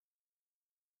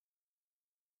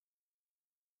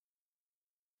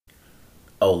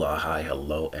Hola, hi,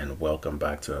 hello, and welcome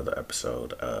back to another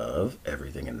episode of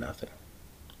Everything and Nothing.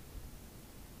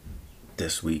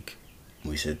 This week,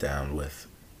 we sit down with,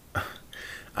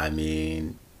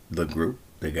 the group,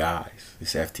 the guys.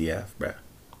 It's FTF, bruh.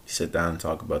 Sit down and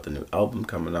talk about the new album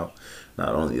coming out.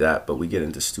 Not only that, but we get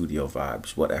into studio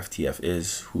vibes, what FTF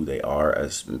is, who they are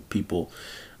as people,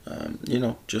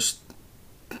 just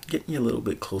getting you a little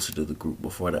bit closer to the group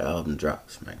before the album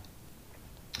drops, man.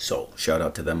 So, shout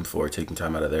out to them for taking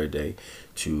time out of their day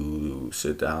to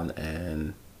sit down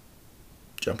and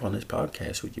jump on this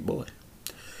podcast with your boy.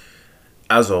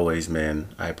 As always,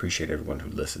 man, I appreciate everyone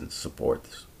who listens,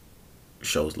 supports,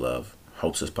 shows love,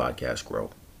 helps this podcast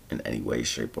grow in any way,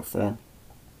 shape, or form.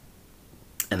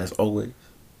 And as always,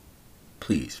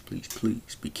 please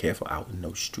be careful out in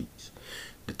those streets.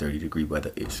 The 30-degree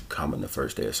weather is coming. The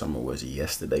first day of summer was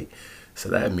yesterday. So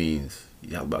that means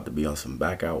y'all about to be on some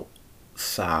back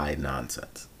outside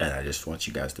nonsense. And I just want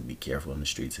you guys to be careful in the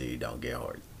streets so you don't get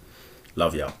hurt.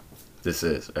 Love y'all. This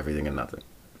is Everything and Nothing.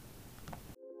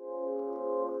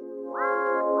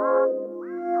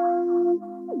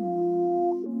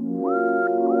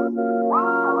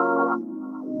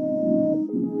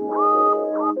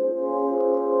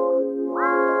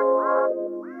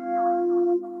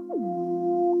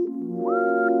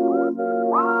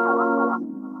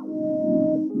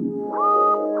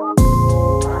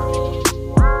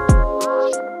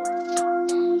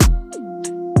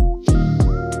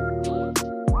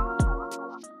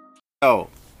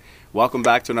 Welcome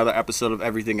back to another episode of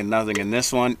Everything and Nothing, and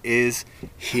this one is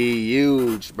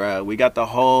huge, bro. We got the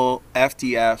whole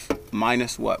FTF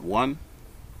minus what, one?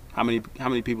 How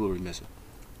many people are we missing?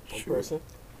 One person.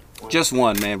 Just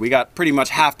one, man. We got pretty much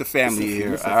half the family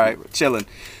here. All right, we're chilling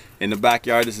in the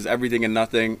backyard. This is Everything and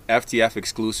Nothing, FTF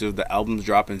exclusive. The album's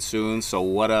dropping soon, so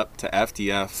what up to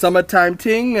FTF? Summertime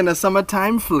ting and a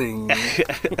summertime fling.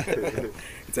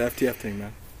 It's an FTF thing,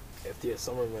 man. FTF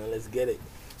summer, man. Let's get it.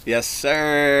 Yes,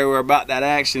 sir. We're about that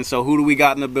action. So who do we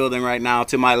got in the building right now?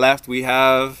 To my left, we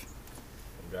have...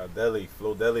 We got Deli,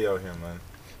 Flo Deli out here, man.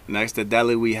 Next to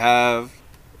Deli, we have...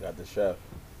 We got the chef.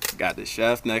 Got the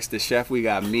chef. Next to chef, we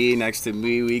got me. Next to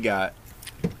me, we got...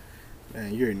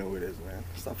 Man, you already know who it is, man.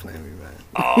 Stop playing with me, man.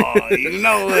 Oh, you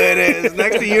know who it is.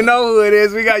 Next to you know who it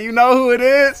is, we got you know who it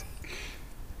is.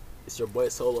 It's your boy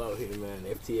Solo out here, man.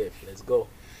 FTF. Let's go.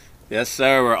 Yes,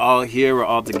 sir. We're all here. We're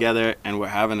all together, and we're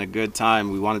having a good time.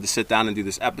 We wanted to sit down and do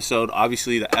this episode.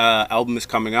 Obviously, the album is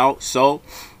coming out, so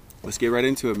let's get right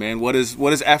into it, man. What does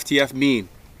FTF mean?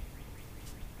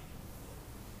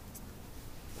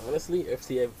 Honestly,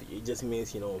 FTF, it just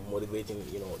means, motivating,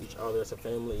 each other as a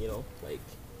family, like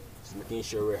just making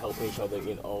sure we're helping each other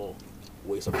in all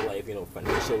ways of life,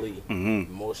 financially,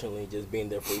 emotionally, just being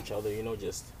there for each other,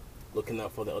 just looking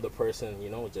out for the other person,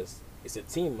 just, it's a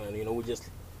team, man, we just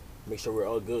make sure we're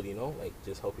all good, like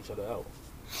just help each other out,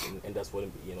 and that's what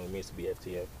it means to be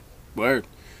FTF. Word.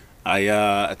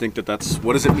 I think that's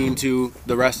what does it mean to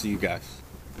the rest of you guys?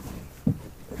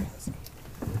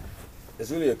 It's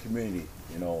really a community,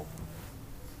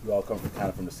 we all come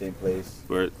from the same place.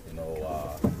 Word.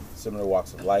 Similar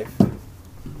walks of life.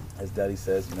 As Daddy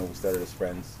says, we started as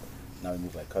friends, now we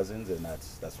move like cousins, and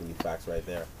that's really facts right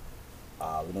there.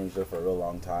 We've known each other for a real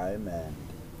long time, and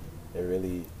it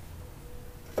really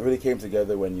came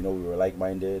together when we were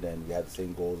like-minded and we had the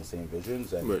same goals and same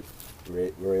visions, and right.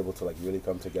 we were able to really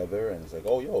come together, and it's like,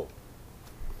 oh, yo,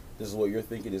 this is what you're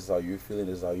thinking, this is how you're feeling,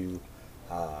 this is how you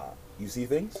see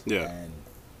things. Yeah. And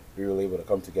we were able to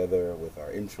come together with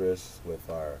our interests, with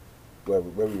our where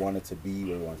we wanted to be,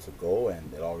 where we wanted to go,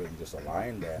 and it all really just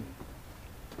aligned. And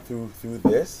through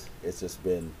this, it's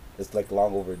like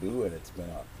long overdue, and it's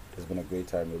been a great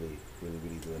time really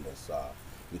doing this.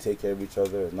 We take care of each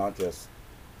other, not just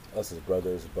us as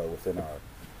brothers, but within our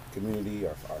community,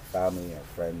 our family, our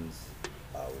friends.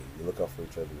 We look out for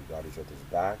each other, we got each other's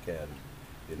back, and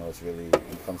it's really,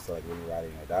 when it comes to really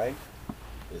riding or dying,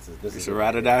 it's a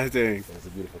ride or die thing. It's a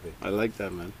beautiful thing. I like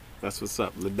that, man. That's what's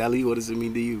up. Ladeli, what does it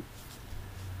mean to you?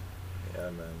 Yeah,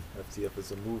 man. FTF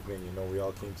is a movement. We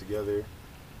all came together.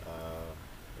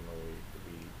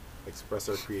 We express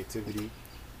our creativity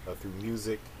through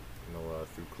music,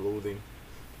 through clothing,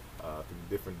 through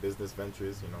different business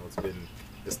ventures.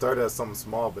 It started as something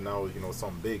small, but now it's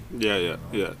something big. Yeah.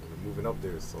 We're moving up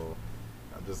there, so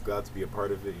I'm just glad to be a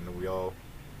part of it. We all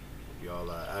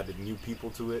added new people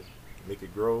to it, make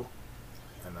it grow,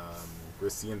 and we're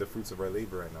seeing the fruits of our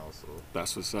labor right now. So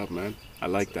that's what's up, man. I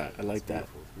like that. It's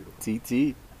TT,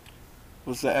 beautiful.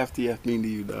 what's the FTF mean to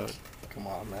you, dog? Come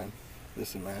on, man.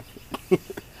 Listen, man.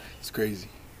 It's crazy.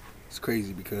 It's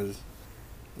crazy because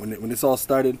when this all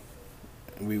started,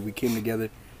 and we came together,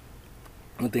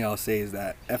 one thing I'll say is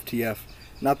that FTF,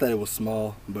 not that it was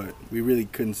small, but we really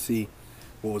couldn't see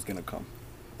what was gonna come.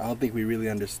 I don't think we really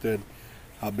understood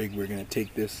how big we're gonna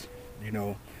take this. You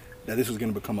know, that this was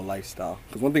gonna become a lifestyle.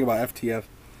 Because one thing about FTF,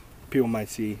 people might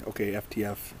see, okay,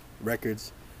 FTF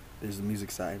Records, there's the music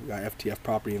side. We got FTF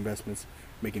Property Investments,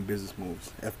 making business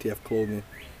moves. FTF Clothing,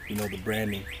 you know, the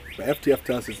branding. But FTF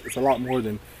to us, it's a lot more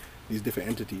than these different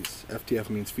entities.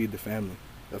 FTF means feed the family.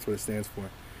 That's what it stands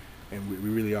for. And we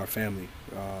really are family.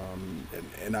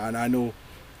 And I know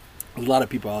there's a lot of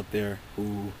people out there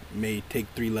who may take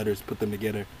 3 letters, put them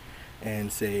together,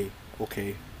 and say,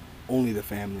 okay, only the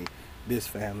family, this,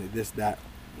 that.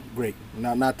 Great.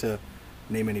 Not to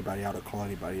name anybody out or call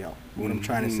anybody out. What I'm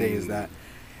trying to say is that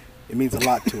it means a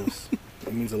lot to us.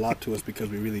 It means a lot to us because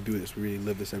we really do this. We really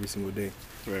live this every single day.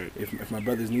 Right. If my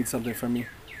brothers need something from me,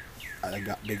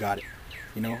 they got it.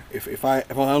 You know, if I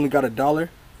only got $1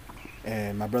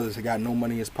 and my brothers have got no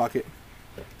money in his pocket,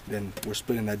 then we're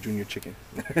splitting that junior chicken.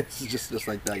 It's just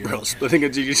like that. You know? Bro, splitting a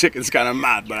junior chicken is kind of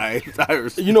mad, but I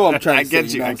you know what I'm trying to I get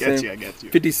say. you. Know I what get I'm you. saying? I get you.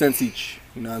 50 cents each.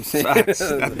 You know what I'm saying? Facts.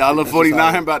 That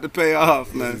 $1.49 about to pay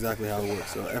off, man. That's exactly how it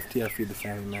works. So FTF, feed the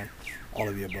family, man. All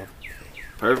of the above.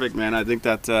 Perfect, man. I think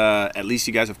that at least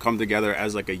you guys have come together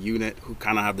as like a unit who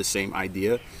kind of have the same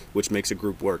idea, which makes a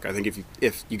group work. I think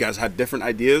if you guys had different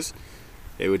ideas,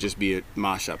 it would just be a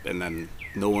mashup, and then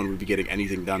no one would be getting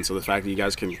anything done. So the fact that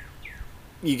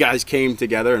you guys came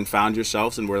together and found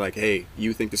yourselves, and were like, hey,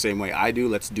 you think the same way I do.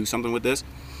 Let's do something with this.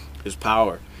 Is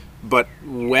power. But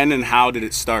when and how did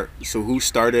it start? So who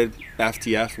started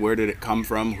FTF? Where did it come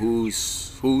from?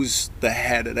 Who's the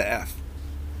head of the F?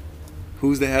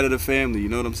 Who's the head of the family? You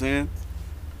know what I'm saying?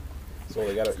 So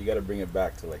you gotta bring it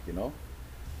back to, like, you know.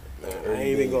 I ain't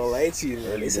even gonna lie to you,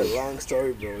 man. Early It's a days. long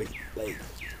story, bro. Like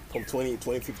from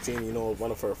 2015, you know,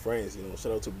 one of our friends, you know,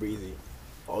 shout out to Breezy,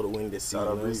 all the way in the sea. Shout You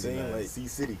know out what I'm Breezy, saying? man. Like, C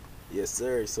City. yes,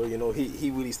 sir. So you know,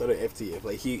 he really started FTF.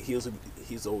 Like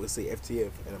he's always say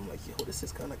FTF, and I'm like, yo, this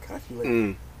is kind of catchy.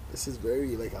 Like this is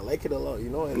very, like, I like it a lot, you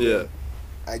know. And Yeah. then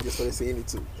I just started saying it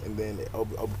too, and then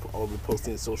I'll be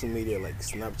posting social media like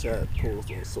Snapchat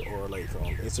posts or like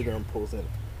Instagram posts, and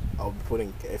I'll be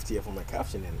putting FTF on my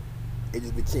caption, and it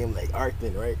just became like our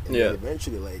thing, right? And Yeah. then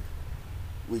eventually, like,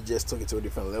 we just took it to a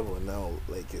different level, and now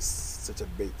like it's such a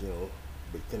big thing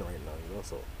right now, you know.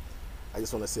 So I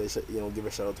just want to say, give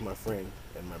a shout out to my friend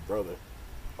and my brother,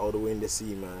 all the way in the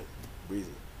sea, man,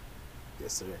 Breezy.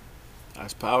 Yes, sir.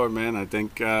 That's power, man. I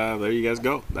think there you guys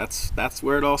go. That's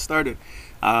where it all started.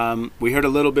 We heard a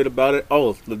little bit about it.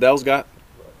 Oh, Liddell's got.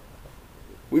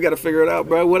 We got to figure it out,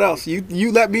 bro. What else?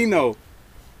 You let me know.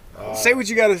 Say what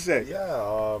you got to say.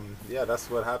 Yeah, that's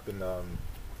what happened.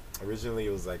 Originally,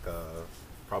 it was like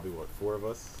probably 4 of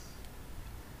us,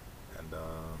 and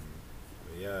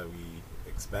yeah, we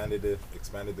expanded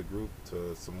the group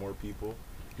to some more people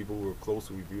who were close,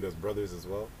 who we viewed as brothers as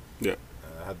well. Yeah.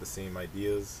 Had the same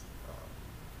ideas,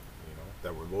 you know,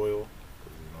 that were loyal.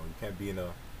 'Cause, you know,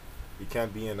 you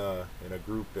can't be in a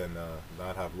group and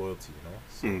not have loyalty, you know.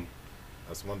 So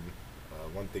that's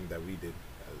one thing that we did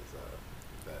as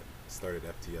that started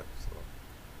FTF. So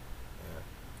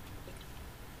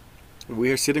yeah.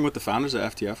 We are sitting with the founders of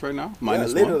FTF right now.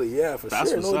 Minus yeah, literally, one. yeah, for That's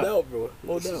sure, what's no up. doubt, bro,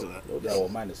 no This is doubt, no Yeah, doubt. well,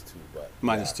 -2, but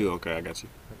Minus yeah, 2. Okay, I got you.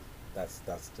 That's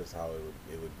just how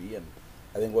it would be. And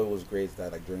I think what was great is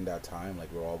that, like, during that time,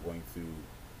 like, we're all going through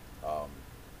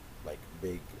like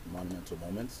big monumental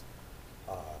moments,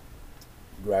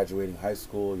 graduating high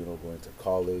school, you know, going to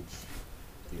college,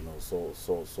 you know,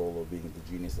 Solo being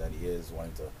the genius that he is,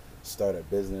 wanting to start a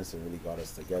business, and really got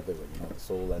us together with, you know, the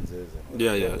soul lenses and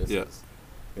Yeah.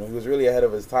 You know, he was really ahead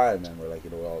of his time, and we're like, you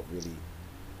know, we all really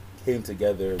came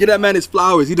together. Get that man his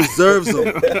flowers. He deserves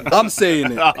them. I'm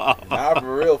saying it. Nah,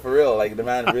 for real. Like, the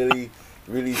man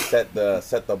really set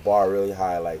the bar really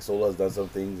high. Like, Solo's done some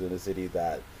things in the city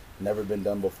that never been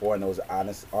done before, and it was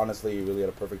honestly really at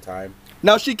a perfect time.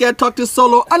 Now she can't talk to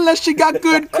Solo unless she got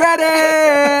good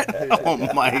credit. Oh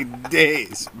my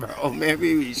days, bro.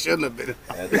 Maybe we shouldn't have been.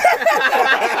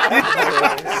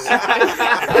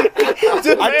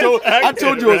 I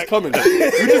told you it was coming. We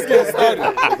just getting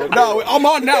started. No, I'm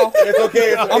on now. It's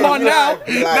okay. I'm on now.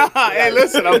 Nah, hey,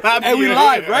 listen, I'm happy. And we you're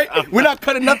live, here. right? We're not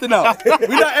cutting nothing out. We're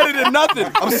not editing nothing.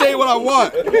 I'm saying what I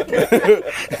want.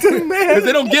 Because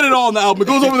they don't get it all on the album. It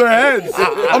goes over their heads.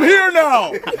 I'm here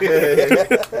now.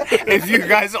 If you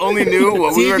guys only knew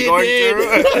what we were going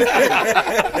through.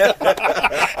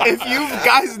 If you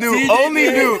guys only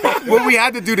knew what we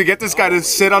had to do to get this guy to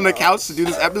sit on the couch to do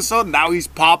this episode, now he's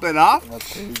popping off.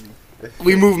 That's crazy.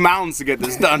 we move mountains to get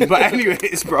this done. But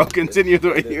anyways, bro, continue the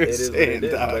way you were It is what saying, it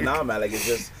is. But dog. now, man, like, it's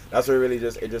just, that's where it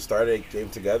just started, it came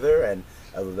together. And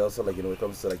also, like, you know, when it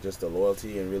comes to, like, just the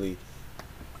loyalty and really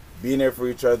being there for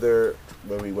each other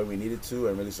when we needed to,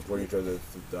 and really supporting each other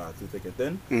through thick and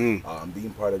thin,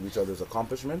 being part of each other's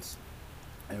accomplishments,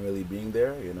 and really being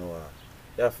there, you know,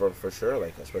 yeah, for sure,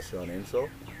 like, especially on the intro.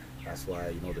 That's why,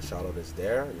 you know, the shout out is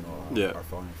there, you know, our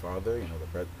founding father, you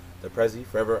know, the Prezi,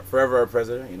 forever our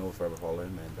president, you know, forever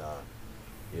Holland, and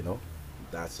you know,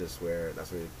 that's where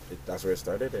it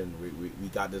started, and we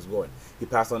got this going. He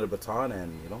passed on the baton,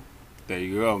 and you know, There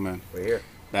you go, man. we're here.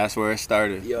 That's where it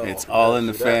started. Yo, it's all in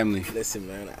the do that. family. Listen,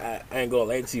 man, I ain't gonna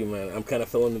lie to you, man. I'm kind of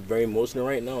feeling very emotional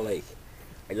right now. Like,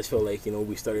 I just feel like, you know,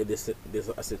 we started this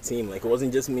as a team. Like, it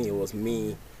wasn't just me. It was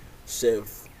me,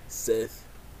 Chef, Seth,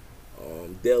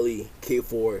 Deli,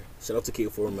 K4. Shout out to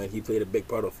K4, man. He played a big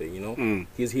part of it, you know.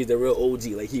 He's the real OG.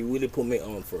 Like, he really put me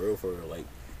on for real. Like,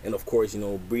 and of course, you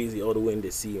know, Breezy all the way in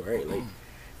the sea, right? Like,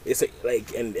 it's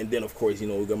like, and then of course, you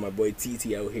know, we got my boy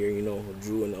TT out here, you know,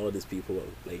 Drew and all these people,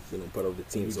 like, you know, part of the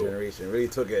team. New So generation really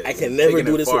took it. I can never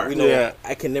do this, you know. Yeah.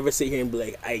 I can never sit here and be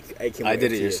like, I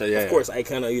did it yourself, yeah. Of course, I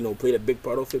kind of, you know, played a big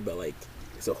part of it, but like,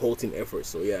 it's a whole team effort.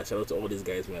 So yeah, shout out to all these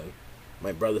guys, man.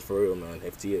 My brothers for real, man.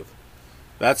 FTF.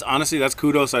 That's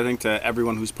kudos, I think, to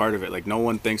everyone who's part of it. Like, no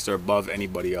one thinks they're above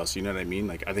anybody else. You know what I mean?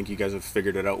 Like, I think you guys have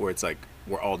figured it out where it's like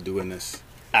we're all doing this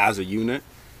as a unit,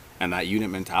 and that unit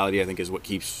mentality, I think, is what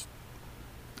keeps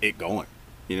it going.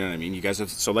 You know what I mean? You guys have,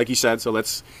 so like you said, so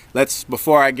let's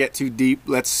before I get too deep,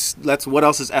 let's what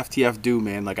else does FTF do,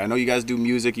 man? Like, I know you guys do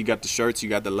music, you got the shirts, you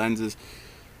got the lenses,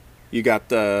 you got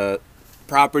the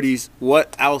properties.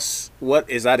 What else? What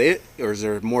is that it? Or is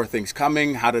there more things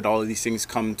coming? How did all of these things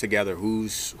come together?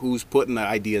 Who's putting the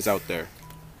ideas out there?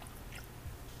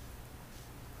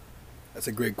 That's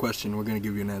a great question. We're gonna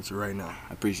give you an answer right now.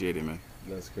 I appreciate it, man.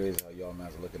 That's crazy how y'all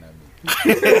man's are looking at me.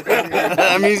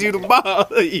 That means you the boss.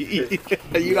 you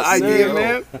the idea, sir.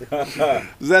 man.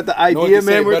 Is that the No one idea, can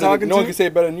say man? it We're better talking than, no one to. can say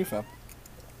it better than you, fam.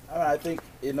 I think,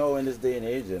 you know, in this day and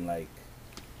age, and like,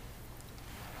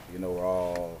 you know, we're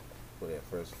all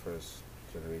first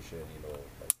generation, you know,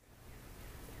 like,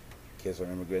 kids are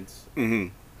immigrants. Mm-hmm.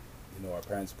 You know, our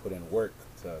parents put in work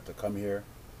to come here.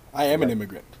 I am an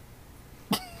immigrant.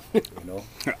 You know,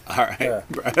 All right, Yeah.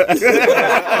 bro.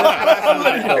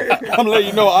 I'm letting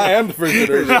you know I am the first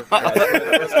generation.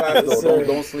 first class though,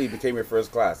 don't sleep. Became your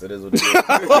first class. It is what it is.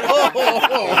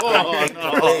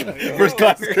 First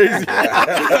class is crazy.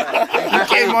 You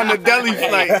came on the Delhi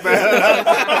flight, man.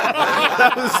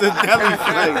 That was the Delhi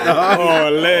flight,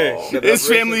 dog. The His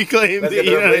family claimed Let's it, get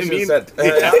the you know what I revelation mean? set.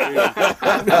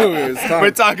 It's time.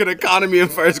 We're talking economy in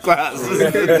first class.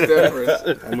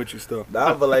 I'm with you still.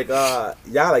 Nah, but like,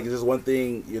 yeah, like, it's just one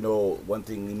thing, you know, one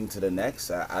thing leading to the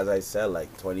next. As I said, like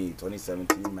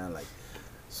 2017, man, like,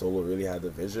 Solo really had the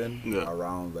vision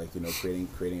around, like, you know,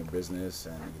 creating a business,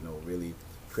 and, you know, really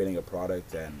creating a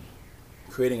product and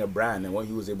creating a brand. And what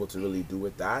he was able to really do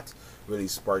with that really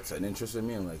sparked an interest in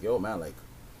me. I'm like, yo, man, like,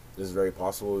 this is very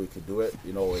possible. We could do it.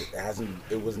 You know,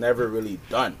 it was never really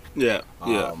done. Yeah,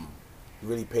 yeah. He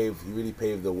really paved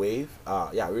the wave.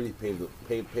 Really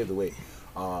paved the way.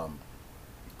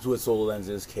 So with Solo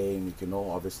Lenses came, you know,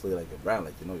 obviously, like, a brand,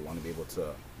 like, you know, you want to be able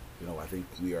to, you know, I think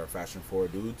we are fashion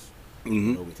forward dudes. You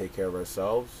know, we take care of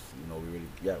ourselves. You know, we really,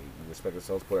 we respect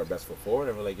ourselves, put our best foot forward,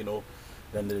 and we're like, you know,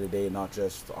 at the end of the day, not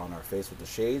just on our face with the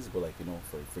shades, but, like, you know,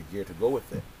 for gear to go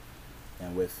with it.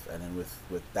 And then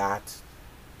with that,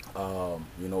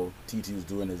 you know, TT was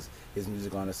doing his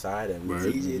music on the side, and we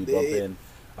bumping,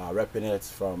 repping it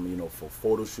from, you know, for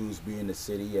photo shoots, being in the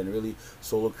city, and really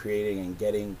solo creating and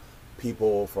getting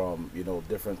people from, you know,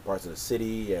 different parts of the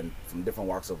city and from different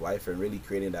walks of life, and really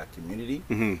creating that community,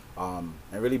 and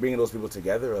really bringing those people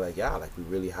together. Like, like, we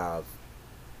really have,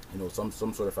 you know, some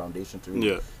sort of foundation to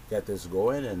really get this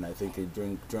going. And I think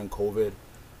during COVID,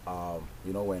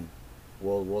 you know, when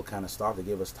world kind of stopped, it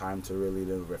gave us time to really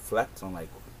reflect on, like,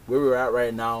 where we're at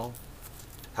right now,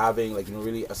 having, like, you know,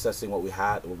 really assessing what we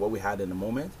had in the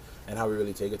moment, and how we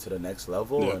really take it to the next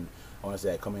level. And I want to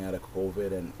say, coming out of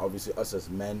COVID, and obviously us as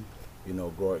men, you know,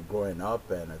 growing up,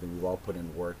 and I think we've all put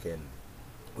in work and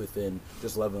within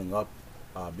just leveling up,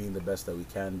 being the best that we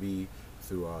can be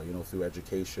through, you know, through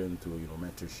education, through, you know,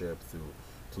 mentorship,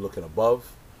 to looking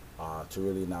above, to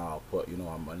really now put, you know,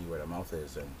 our money where the mouth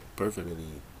is, and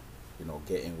really, you know,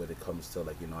 getting when it comes to,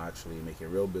 like, you know, actually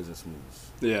making real business moves.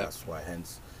 That's why,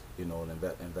 hence, you know,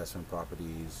 investment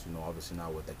properties, you know, obviously now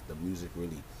with, like, the music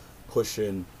really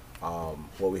pushing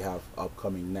what we have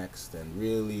upcoming next, and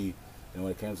really, you know,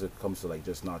 when it comes to like,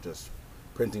 just not just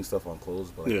printing stuff on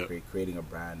clothes, but like creating a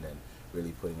brand, and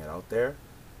really putting it out there.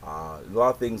 A lot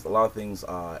of things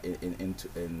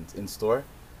in store.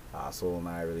 Solo and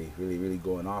I really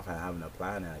going off and having a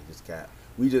plan, and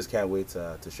we just can't wait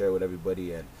to share it with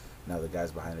everybody. And now the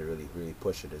guys behind it really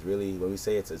push it. It's really, when we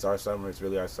say it's our summer, it's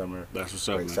really our summer. That's what's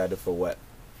up, We're man. excited for what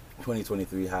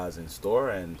 2023 has in store,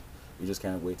 and we just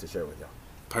can't wait to share it with y'all.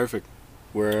 Perfect.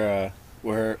 We're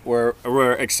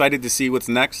excited to see what's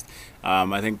next.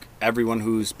 I think everyone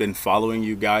who's been following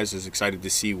you guys is excited to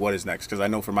see what is next, because I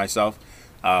know for myself,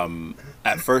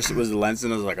 at first it was the lens,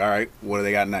 and I was like, all right, what do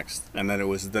they got next? And then it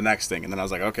was the next thing, and then I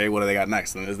was like, okay, what do they got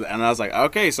next? And I was like,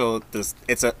 okay, so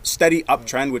it's a steady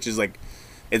uptrend, which is like,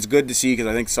 it's good to see, because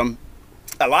I think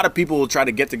a lot of people will try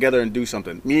to get together and do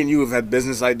something. Me and you have had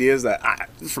business ideas that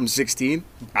from 16,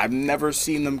 I've never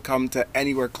seen them come to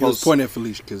anywhere close. Just point at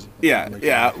Felicia, because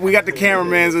Yeah. We got the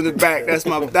cameramans in the back.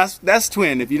 That's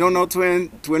Twin. If you don't know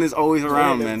Twin is always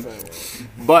around, man.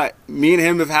 But me and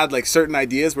him have had like certain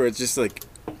ideas where it's just like,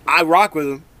 I rock with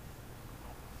him,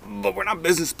 but we're not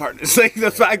business partners. Like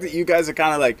the fact that you guys are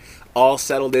kind of like all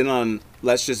settled in on,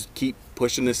 let's just keep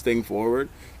pushing this thing forward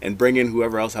and bring in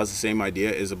whoever else has the same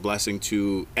idea, is a blessing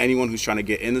to anyone who's trying to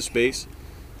get in the space.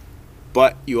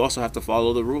 But you also have to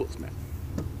follow the rules, man.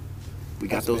 We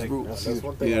got those rules. That's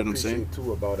one thing You know I what I'm saying? appreciate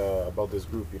too about this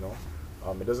group. You know,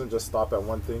 it doesn't just stop at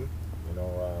one thing. You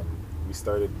know, we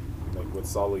started like with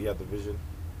Solo. He had the vision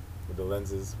with the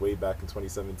lenses way back in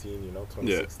 2017. You know,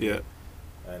 2016. Yeah.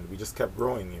 And we just kept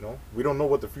growing. You know, we don't know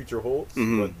what the future holds,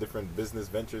 Mhm. but different business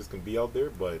ventures can be out there.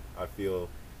 But I feel,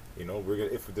 you know,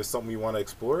 if there's something we want to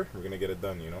explore, we're gonna get it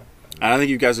done. You know. And I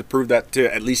think you guys have proved that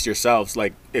to at least yourselves.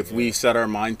 Like, if we set our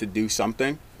mind to do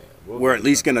something, we're at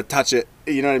least going to touch it.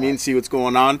 You know what I mean? See what's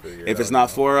going on. If it's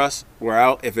not for us, we're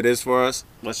out. If it is for us,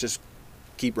 let's just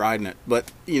keep riding it.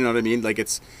 But, you know what I mean? Like,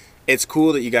 it's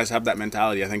cool that you guys have that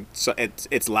mentality. I think so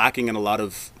it's lacking in a lot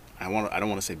of, I don't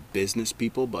want to say business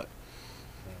people, but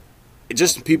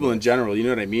just people in general. You know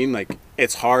what I mean? Like,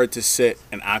 it's hard to sit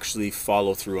and actually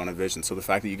follow through on a vision. So the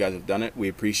fact that you guys have done it, we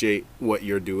appreciate what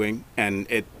you're doing. And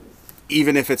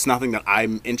even if it's nothing that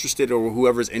I'm interested or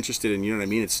whoever's interested in, you know what I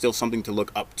mean? It's still something to look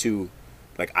up to.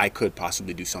 Like, I could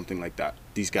possibly do something like that.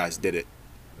 These guys did it,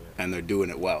 and they're doing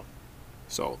it well.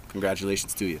 So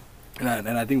congratulations to you. And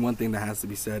I think one thing that has to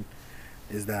be said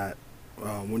is that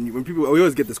when people, we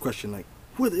always get this question, like,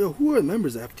 who are the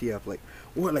members of FTF? Like,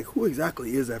 who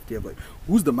exactly is FTF? Like,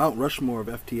 who's the Mount Rushmore of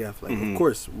FTF? Like, Of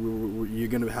course, you're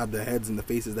going to have the heads and the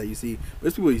faces that you see. But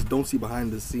there's people you don't see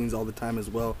behind the scenes all the time as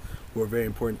well, who are very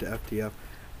important to FTF.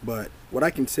 But what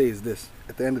I can say is this.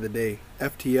 At the end of the day,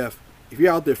 FTF, if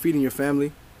you're out there feeding your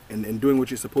family and doing what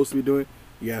you're supposed to be doing,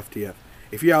 you're FTF.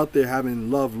 If you're out there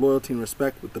having love, loyalty, and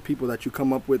respect with the people that you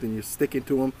come up with, and you're sticking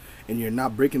to them, and you're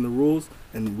not breaking the rules,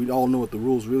 and we all know what the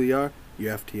rules really are,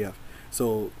 you're FTF.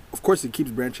 So, of course, it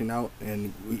keeps branching out,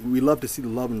 and we love to see the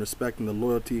love and respect and the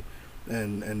loyalty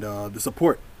and the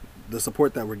support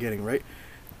that we're getting, right?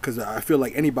 Because I feel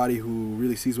like anybody who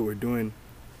really sees what we're doing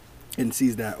and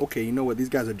sees that, okay, you know what, these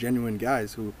guys are genuine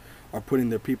guys who are putting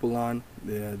their people on,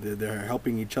 they're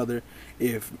helping each other.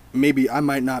 If maybe I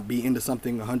might not be into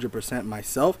something 100%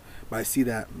 myself, but I see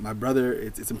that my brother,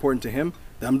 it's important to him,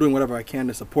 that I'm doing whatever I can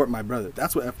to support my brother.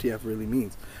 That's what FTF really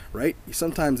means, right?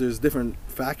 Sometimes there's different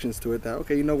factions to it that,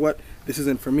 okay, you know what, this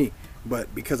isn't for me.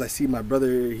 But because I see my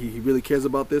brother, he really cares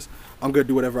about this, I'm going to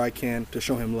do whatever I can to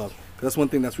show him love. 'Cause that's one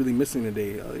thing that's really missing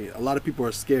today. A lot of people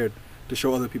are scared to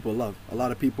show other people love. A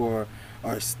lot of people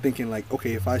are thinking like,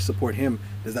 okay, if I support him,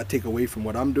 does that take away from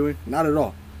what I'm doing? Not at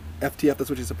all. FTF, that's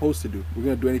what you're supposed to do. We're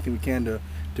going to do anything we can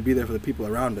to be there for the people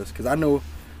around us. Because I know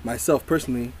myself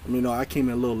personally, I mean, I came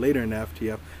in a little later in the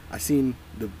FTF. I seen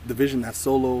the vision that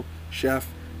Solo, Chef,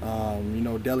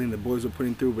 Deli and the boys were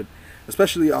putting through. But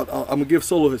especially, I'm going to give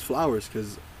Solo his flowers,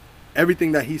 because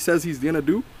everything that he says he's going to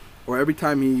do, or every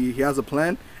time he has a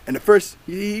plan, and at first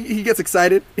he gets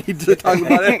excited. He just talks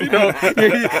about it.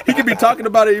 He can be talking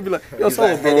about it. He'd be like, "Yo,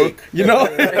 Solo, bro,"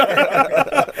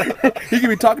 He can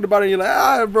be talking about it, and you're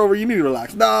like, bro, you need to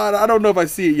relax. Nah, I don't know if I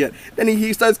see it yet. Then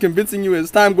he starts convincing you as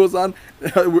time goes on.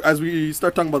 As we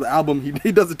start talking about the album,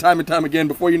 he does it time and time again.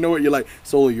 Before you know it, you're like,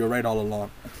 Solo, you're right all along.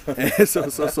 And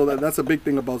so that's a big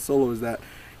thing about Solo, is that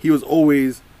he was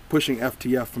always pushing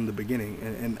FTF from the beginning,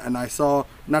 and I saw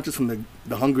not just from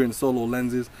the Hunger and Solo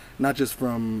lenses, not just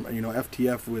from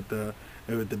FTF with the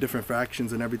different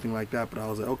factions and everything like that, but I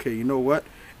was like, okay, you know what?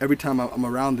 Every time I'm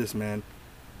around this man,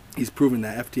 he's proven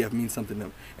that FTF means something to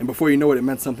him, and before you know it, it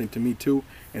meant something to me too,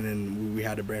 and then we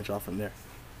had to branch off from there.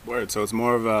 Word. So it's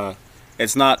more of a,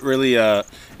 it's not really a,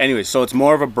 anyway. So it's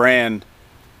more of a brand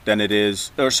than it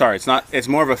is, or sorry, it's not. It's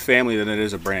more of a family than it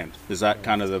is a brand. Is that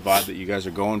kind of the vibe that you guys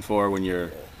are going for when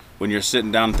you're when you're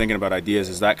sitting down and thinking about ideas,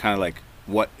 is that kind of like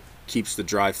what keeps the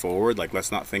drive forward? Like,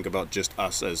 let's not think about just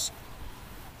us as,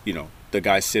 you know, the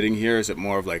guy sitting here. Is it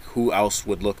more of like, who else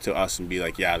would look to us and be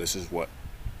like, yeah, this is what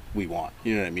we want?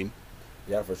 You know what I mean?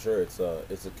 Yeah, for sure. It's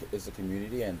a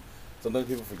community, and sometimes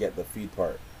people forget the feed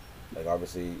part. Like,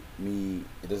 obviously, me,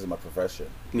 this is my profession.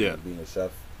 Yeah. Being a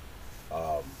chef,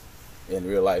 in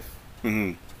real life.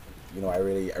 Mm-hmm. You know, I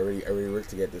really work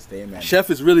to get this name. And Chef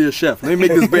is really a chef. Let me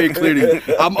make this very clear to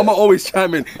you. I'm gonna always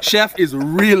chime in. Chef is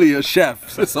really a chef.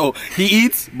 So he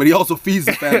eats, but he also feeds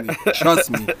the family.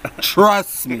 Trust me.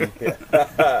 Trust me.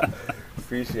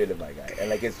 Appreciate it, my guy. And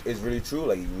like, it's really true.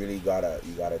 Like, you really gotta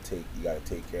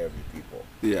take care of your people.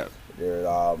 Yeah. There,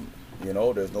 you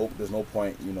know, there's no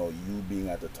point, you know, you being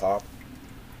at the top.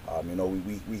 You know,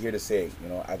 we hear the saying, you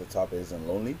know, at the top it isn't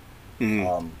lonely.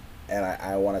 Mm-hmm. And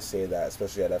I want to say that,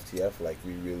 especially at FTF, like,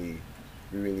 we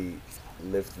really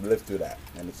live through that,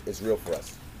 and it's real for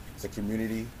us. It's a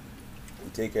community. We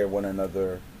take care of one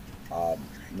another,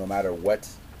 no matter what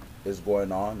is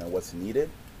going on and what's needed.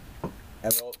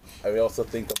 And we also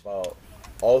think about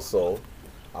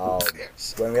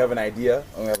when we have an idea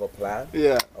and we have a plan,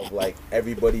 Yeah. of like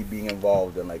everybody being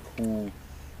involved, and like, who,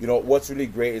 you know, what's really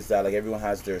great is that like everyone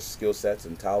has their skill sets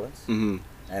and talents, Mm-hmm.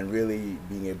 and really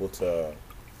being able to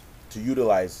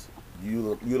utilize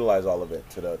all of it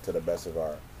to the best of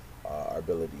our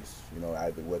abilities. You know,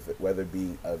 either whether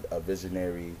being a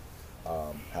visionary,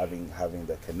 having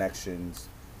the connections,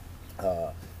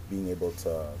 being able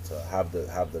to have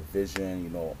the vision, you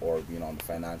know, or being on the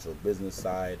financial business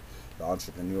side, the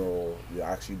entrepreneurial, you're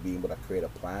actually being able to create a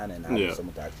plan and having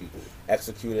someone to actually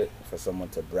execute it, for someone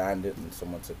to brand it, and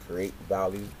someone to create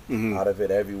value out of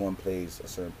it. Everyone plays a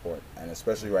certain part, and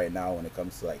especially right now when it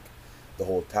comes to like the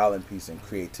whole talent piece and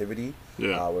creativity,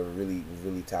 we're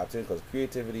really tapped in, because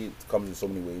creativity comes in so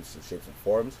many ways, shapes, and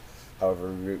forms.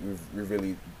 However, we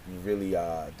really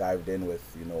dived in with,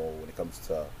 you know, when it comes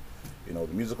to, you know,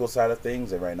 the musical side of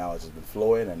things, and right now it's just been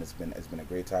flowing, and it's been a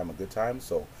great time, a good time.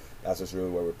 So that's just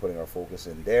really where we're putting our focus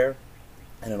in there.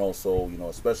 And then also, you know,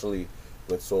 especially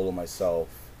with Solo, myself,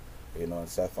 you know, and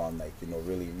Seth, on like, you know,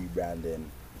 really rebranding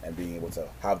and being able to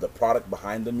have the product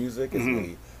behind the music is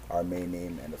really our main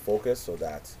aim and the focus. So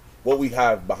that's what we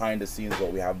have behind the scenes,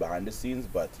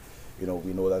 but you know,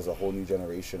 we know there's a whole new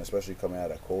generation, especially coming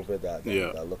out of COVID,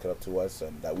 that look up to us,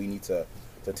 and that we need to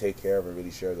take care of and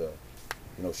really share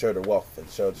the wealth and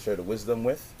share the wisdom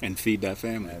with, and feed that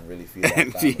family, and really feed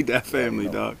that family,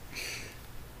 you know? Dog.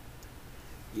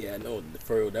 Yeah, no,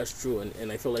 for real, that's true.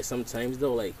 And I feel like sometimes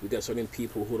though, like, we got certain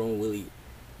people who don't really,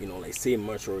 you know, like, say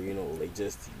much, or, you know, like,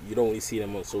 just, you don't really see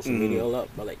them on social media a lot.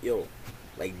 But like, yo,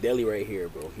 like Deli right here,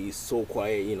 bro, he's so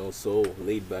quiet, you know, so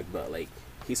laid back, but like,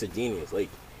 he's a genius. Like,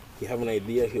 you have an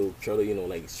idea, he'll try to, you know,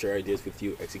 like, share ideas with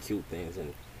you, execute things.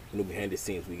 And, you know, behind the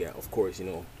scenes, we got, of course, you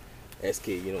know, SK,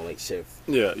 you know, like Chef.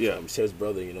 Chef's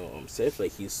brother, you know, Chef,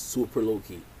 like, he's super low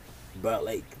key. But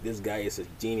like, this guy is a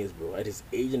genius, bro. At his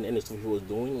age and the stuff he was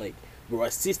doing, like, bro,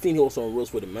 at 16 he was on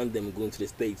roads with the man them going to the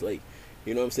States. Like,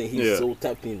 you know what I'm saying? He's so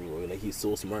tapped in, bro. Like, he's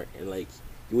so smart, and like,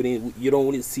 you don't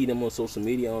really see them on social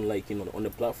media, on like, you know, on the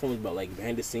platforms, but like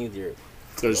behind the scenes they're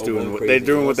just doing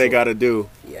what they gotta do.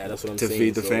 Yeah, that's what I'm to saying.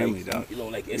 feed the so, family, like, dog. you know,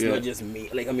 like, it's not just me.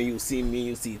 Like, I mean, you see me,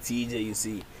 you see TJ, you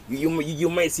see you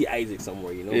might see Isaac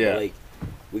somewhere, you know. But like,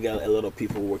 we got a lot of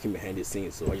people working behind the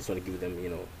scenes, so I just want to give them, you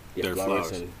know, their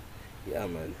flowers. And yeah,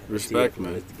 man. Respect,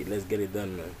 man. Let's get it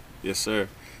done, man. Yes, sir.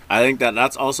 I think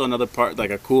that's also another part, like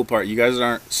a cool part. You guys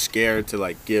aren't scared to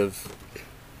like give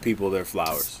people their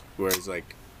flowers. Whereas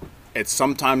like, it's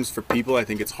sometimes for people, I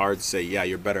think it's hard to say, yeah,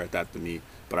 you're better at that than me,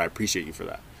 but I appreciate you for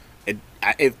that.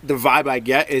 If the vibe I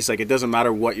get is like, it doesn't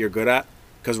matter what you're good at,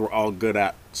 because we're all good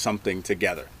at something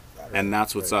together. And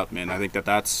that's what's up, man. I think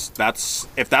that's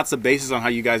if that's the basis on how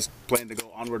you guys plan to go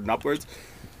onward and upwards,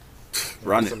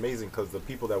 run it's it. amazing, because the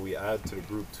people that we add to the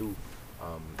group too,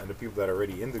 and the people that are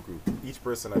already in the group, each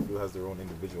person I feel has their own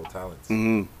individual talents.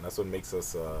 And that's what makes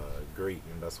us great,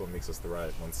 and that's what makes us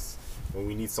thrive. When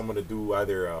we need someone to do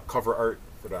either cover art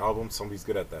for the album, somebody's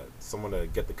good at that. Someone to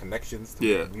get the connections to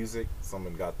make music,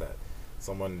 someone got that.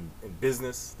 Someone in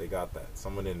business, they got that.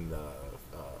 Someone in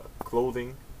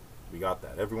clothing, we got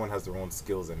that. Everyone has their own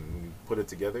skills, and when we put it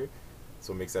together,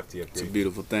 so it makes FTF great. It's a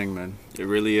beautiful thing, man. It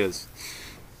really is.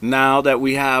 Now that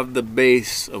we have the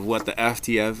base of what the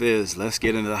FTF is, let's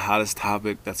get into the hottest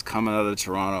topic that's coming out of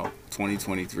Toronto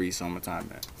 2023 summertime,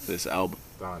 man. This album.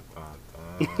 Dun, dun,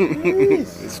 dun.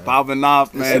 It's popping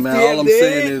off, man. Hey, man,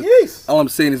 all I'm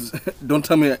saying is, don't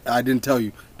tell me I didn't tell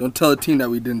you. Don't tell the team that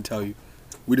we didn't tell you.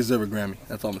 we deserve a Grammy.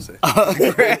 That's all I'm gonna say.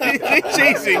 They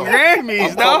chasing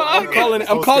Grammys, dog.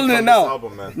 I'm calling it now.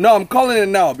 Album, man. No, I'm calling it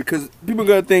now because people are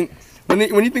gonna think when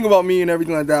you think about me and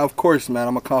everything like that. Of course, man,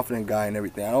 I'm a confident guy and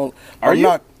everything. I'm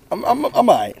alright. I'm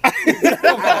alright.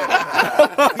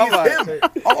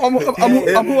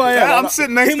 I'm who I am. I'm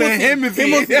sitting next to him if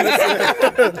he was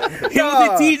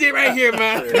TJ right here,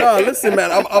 man. No, listen, man.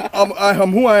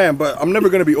 I'm who I am, but I'm never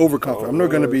gonna be overconfident. I'm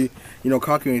never gonna be,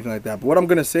 cocky or anything like that. But what I'm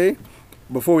gonna say,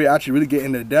 before we actually really get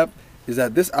into depth, is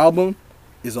that this album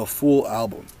is a full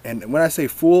album. And when I say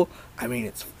full, I mean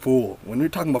it's full. When we're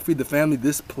talking about Feed the Family,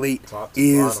 this plate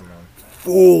is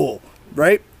full,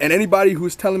 right? And anybody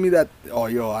who's telling me that, oh,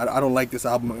 I don't like this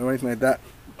album or anything like that,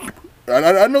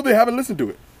 I know they haven't listened to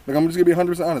it. Like, I'm just going to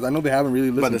be 100% honest. I know they haven't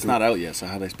really listened to it. But it's not out yet, so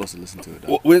how are they supposed to listen to it,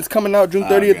 though? When it's coming out June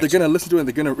 30th, they're going to listen to it and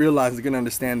they're going to realize, they're going to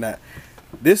understand that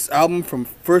this album from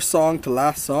first song to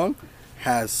last song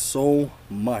has so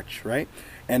much, right?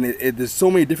 And there's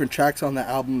so many different tracks on that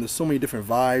album. There's so many different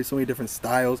vibes, so many different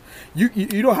styles. You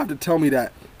don't have to tell me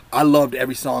that I loved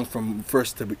every song from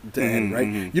first to end, right?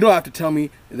 Mm-hmm. You don't have to tell me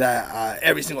that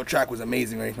every single track was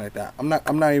amazing or anything like that. I'm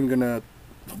not even gonna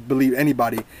believe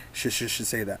anybody should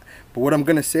say that. But what I'm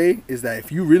gonna say is that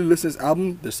if you really listen to this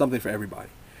album, there's something for everybody.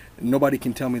 Nobody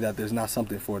can tell me that there's not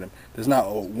something for them. There's not a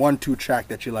 1-2 track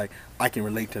that you're like, I can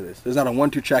relate to this. There's not a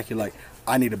 1-2 track you're like,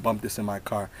 I need to bump this in my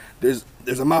car. There's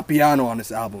a Mapiano on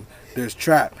this album. There's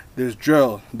trap. There's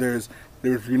drill. There's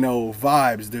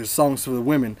vibes. There's songs for the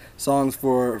women. Songs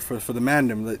for the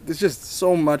mandem. There's just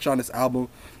so much on this album,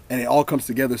 and it all comes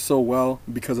together so well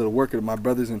because of the work of my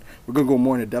brothers. And we're gonna go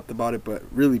more into depth about it. But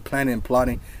really, planning and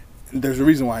plotting. There's a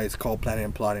reason why it's called planning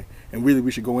and plotting, and really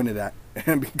we should go into that.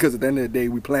 And because at the end of the day,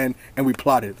 we planned and we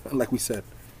plotted, like we said.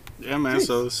 Yeah, man.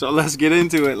 So let's get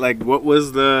into it. Like, what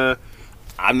was the?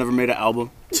 I've never made an album.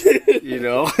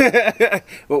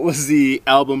 What was the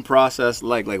album process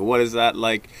like? Like, what is that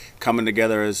like coming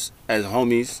together as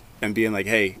homies and being like,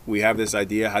 hey, we have this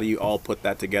idea. How do you all put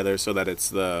that together so that it's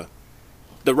the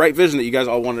right vision that you guys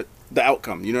all wanted, the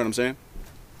outcome? You know what I'm saying?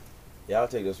 Yeah, I'll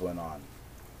take this one on.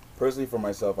 Personally, for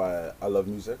myself, I love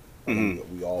music.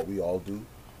 Mm-hmm. We all do.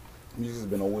 Music has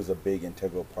been always a big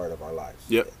integral part of our lives.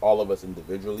 Yep. All of us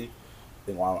individually. I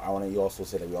think I want to also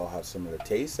say that we all have similar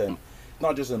tastes, and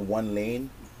not just in one lane.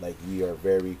 Like, we are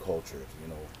very cultured.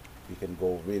 We can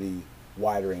go really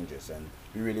wide ranges, and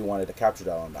we really wanted to capture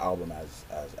that on the album, as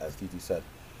TT said.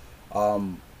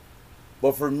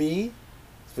 But for me,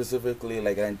 specifically,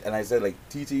 and I said, like,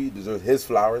 TT deserves his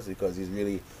flowers because he's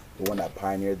really the one that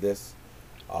pioneered this.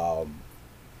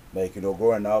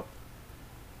 Growing up,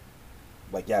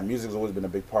 music's always been a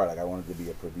big part. Like, I wanted to be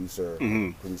a producer,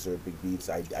 producer of big beats.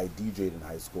 I DJ'd in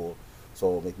high school,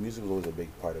 so music was always a big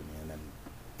part of me. And then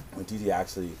when TT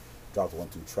actually dropped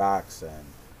 1-2 tracks, and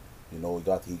he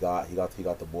got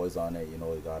the boys on it. He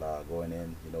got going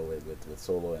in, with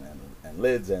Solo and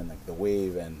Lids and like the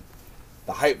wave and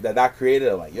the hype that created.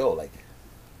 I'm like, yo, like,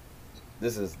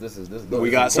 this is we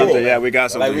got something. Cool. Yeah, we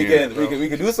got something. Like, we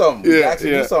can do something. Yeah, we can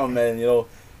actually do something, man.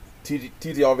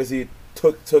 TT obviously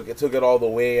took it all the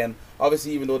way, and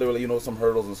obviously even though there were some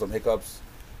hurdles and some hiccups,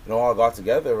 all got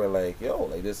together. We're like, yo,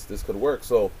 like this could work.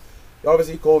 So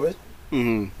obviously COVID.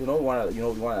 Mm-hmm. We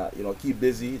want to keep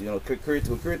busy.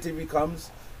 Creativity comes.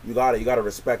 You gotta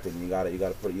respect it. You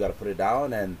gotta put it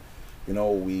down. And we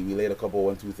laid a couple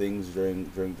 1-2 things during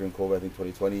COVID. I think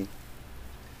 2020.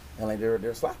 And like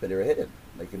they're slapping, they were hitting.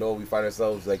 Like we find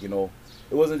ourselves like it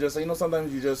wasn't just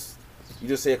sometimes you just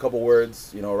say a couple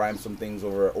words, rhyme some things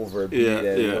over a beat, and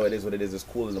it is what it is. It's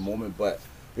cool in the moment, but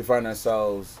we find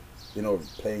ourselves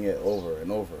playing it over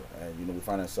and over, and we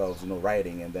find ourselves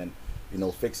writing and then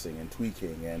fixing and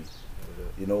tweaking and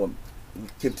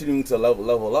continuing to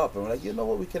level up, and we're like,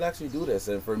 what, we can actually do this.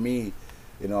 And for me,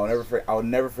 I'll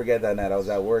never forget that night. I was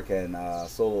at work, and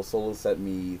Solo sent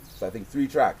me, I think, 3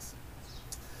 tracks.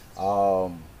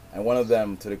 And one of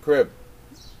them to the crib.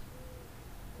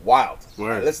 Wild.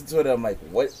 Word. I listened to it, and I'm like,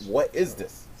 what is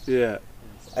this? Yeah.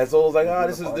 And so I was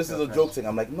like, this is a joke thing.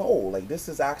 I'm like, no, like this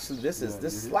is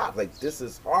slap. Like, this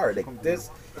is hard. Like, this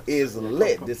is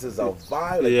lit. This is a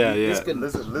vibe. Like, this can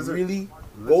really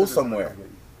go somewhere.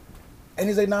 And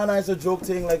he's like, nah, it's a joke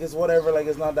thing. Like, it's whatever. Like,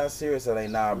 it's not that serious. I'm like,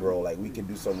 nah, bro. Like, we can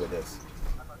do something with this.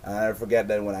 And I never forget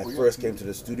that when I first came to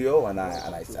the studio and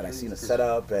I seen the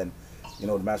setup and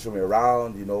the man showed me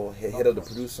around. Hit up the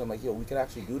producer. I'm like, yo, we can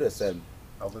actually do this, and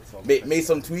made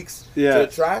some tweaks to the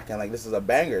track, and like, this is a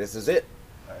banger. This is it.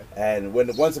 And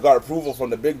once it got approval from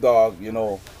the big dog,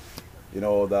 the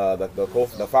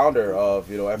founder of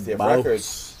FTF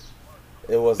Records,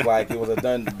 it was like it was a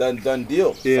done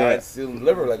deal. Yeah. Signed, sealed, and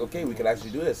delivered. Like, okay, we can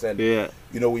actually do this. And Yeah.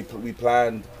 you know, we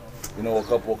planned, you know, a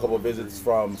couple visits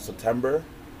from September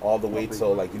all the way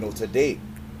till, like, you know, today.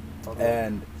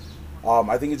 And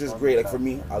I think it's just great. Like, for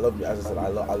me, I love, as I said, I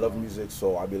love music,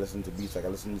 so I'll be listening to beats. Like, I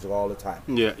listen to music all the time.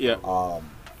 Yeah, yeah.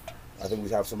 I think we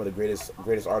have some of the greatest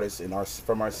artists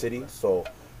from our city. So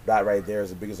that right there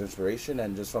is the biggest inspiration.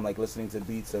 And just from, like, listening to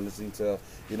beats and listening to,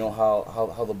 you know,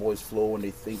 how the boys flow when they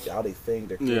think, how they think,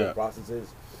 their creative processes.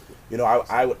 You know,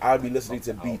 I would be listening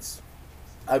to beats.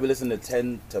 I'd be listening to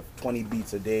 10 to 20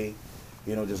 beats a day.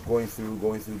 You know, just going through.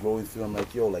 I'm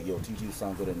like, yo, TT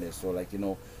sound good in this, or, like, you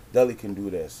know, Deli can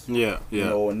do this. Yeah, yeah. You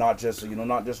know, and not just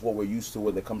what we're used to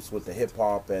when it comes with the hip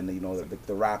hop and, you know,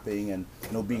 the rapping and,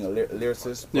 you know, being a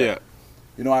lyricist. But, Yeah.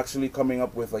 you know, actually coming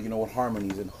up with, like, you know, with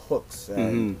harmonies and hooks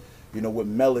and, you know, with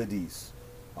melodies.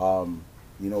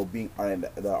 You know, being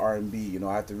the R&B. You know,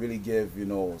 I have to really give, you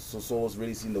know, Soul's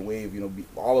really seen the wave. You know,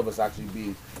 all of us actually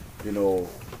being, you know,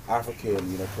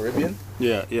 African, you know, Caribbean.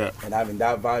 Yeah, yeah. And having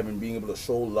that vibe and being able to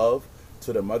show love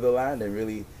to the motherland and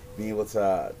really being able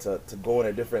to go in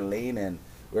a different lane, and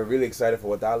we're really excited for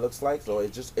what that looks like. So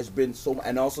it's been so,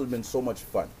 and also it's been so much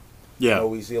fun. Yeah. You know,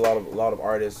 we see a lot of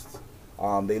artists,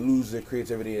 they lose their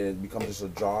creativity and it becomes just a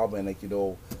job, and, like, you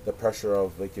know, the pressure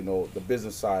of, like, you know, the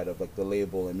business side of, like, the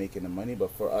label and making the money.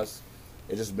 But for us,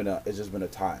 it's just been a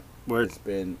time. Word. It's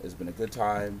been a good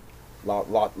time,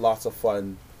 lots of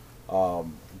fun,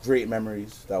 great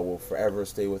memories that will forever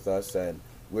stay with us, and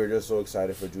we're just so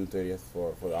excited for June 30th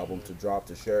for the album to drop,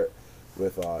 to share it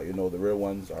with, you know, the real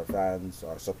ones, our fans,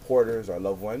 our supporters, our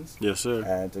loved ones. Yes, sir.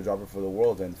 And to drop it for the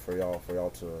world and for y'all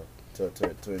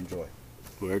to enjoy.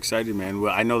 We're excited, man.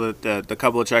 Well, I know that the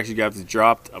couple of tracks you guys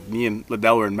dropped, me and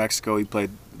Liddell were in Mexico. He played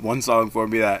one song for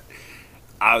me that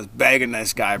I was begging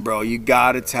this guy, bro, you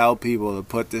got to tell people to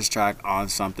put this track on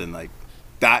something. Like,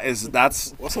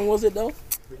 that's... What song was it, though?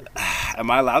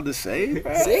 Am I allowed to say it?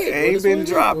 Say it, bro. Ain't This been one,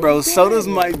 dropped, bro. bro. Soda's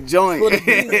my joint.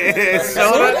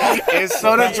 It's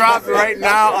soda dropped right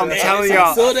now. I'm telling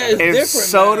y'all. Soda is If different,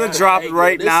 soda man. dropped Like,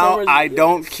 right this now, summer's- I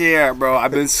don't care, bro.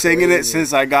 I've been singing it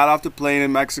since I got off the plane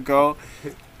in Mexico.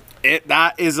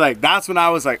 That's when I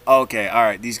was like, okay, all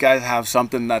right, these guys have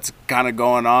something that's kind of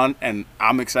going on, and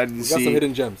I'm excited to We see. got some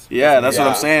hidden gems. Yeah, that's what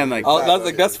I'm saying. Like,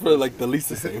 That's for, like, the least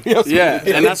to say. yeah,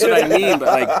 and that's what I mean. But,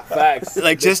 like, Facts.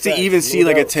 like just to even see,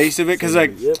 like, a taste of it, because,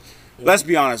 like, Yep. let's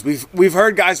be honest, we've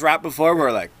heard guys rap before.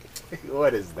 We're like,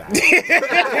 What is that?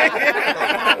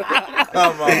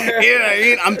 Come on. you know what I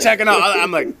mean? I'm checking out.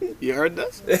 I'm like, you heard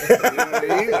this? You know what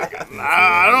I mean? Like, nah,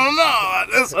 I don't know about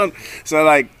this one. So,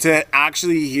 like, to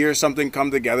actually hear something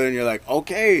come together, and you're like,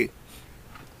 okay,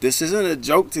 this isn't a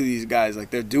joke to these guys. Like,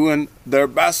 they're doing their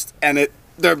best, and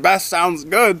their best sounds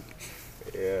good.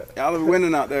 Yeah. Y'all are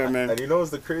winning out there, man. And you know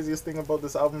what's the craziest thing about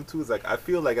this album too is, like, I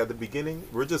feel like at the beginning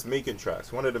we're just making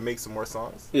tracks. We wanted to make some more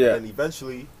songs. Yeah. And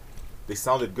eventually they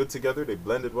sounded good together. They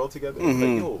blended well together. Mhm.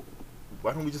 Like, yo,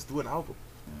 why don't we just do an album?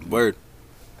 Word.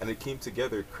 And it came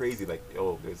together crazy. Like,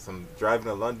 yo, there's some driving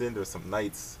to London. There's some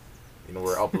nights, you know,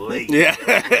 we're up late. Yeah.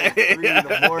 3 in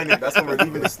the morning. That's when we're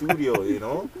leaving the studio. You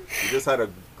know, we just had a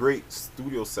great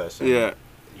studio session. Yeah.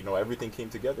 You know, everything came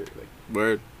together. Like,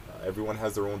 Word. everyone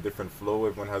has their own different flow.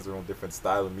 Everyone has their own different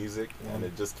style of music, and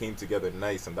it just came together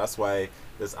nice. And that's why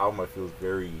this album, I feel, is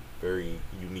very, very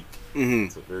unique.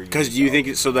 It's a very Because unique do you think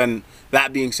album. so? Then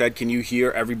that being said, can you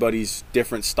hear everybody's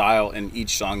different style in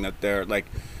each song that they're like,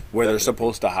 where they're Definitely.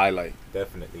 supposed to highlight?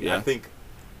 Definitely. Yeah. I think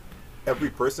every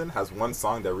person has one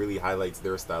song that really highlights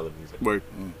their style of music. Word.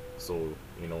 So,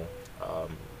 you know,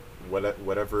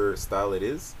 whatever style it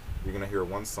is, you're gonna hear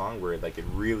one song where, like, it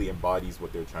really embodies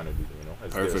what they're trying to do. You know,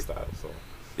 it's Perfect. their style. So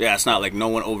Yeah, it's not like no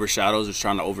one overshadows or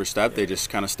trying to overstep. They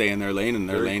just kind of stay in their lane, and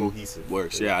their Very lane cohesive.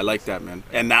 works. Very Yeah, I like that, man.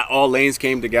 And that all lanes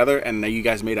came together, and then you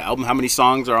guys made an album. How many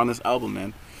songs are on this album,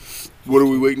 man? What are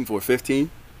we waiting for? 15?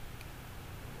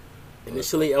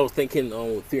 Initially, I was thinking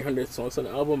 300 songs on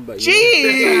the album, but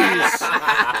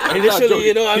Jeez! initially,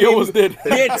 you know, I He mean, almost did.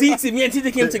 me and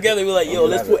Titi came together. We were like, yo,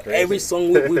 let's put every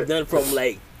song we've done from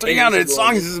like 300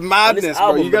 songs is madness, bro.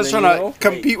 album, You guys but trying then, to you know,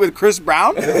 compete with Chris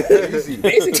Brown?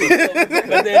 basically.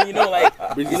 But then, you know, like,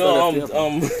 you know,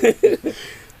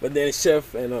 but then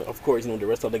Chef and of course, you know, the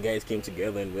rest of the guys came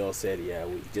together and we all said, yeah,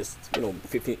 we just, you know,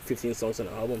 15 songs on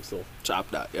the album, so Chop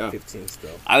that, yeah. 15 still.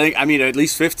 I mean, at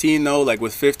least 15, though. Like,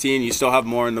 with 15, you still have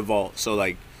more in the vault. So,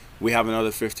 like, we have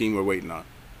another 15 we're waiting on.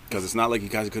 Because it's not like you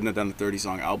guys couldn't have done a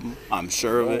 30-song album. I'm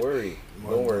sure of Don't it. worry.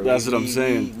 Don't worry. That's what I'm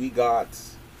saying. We got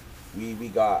hits.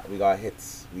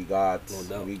 We No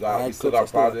doubt. still got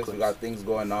projects. We got things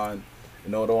going on.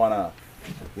 You know, don't wanna,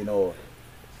 you know,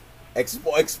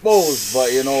 exposed,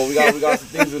 but you know, we got some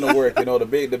things in the work. You know, the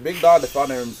big dog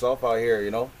defending himself out here.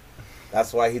 You know,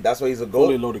 that's why he's a Fully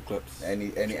goat. loaded clips. And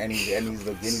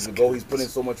he's a goat. He's putting in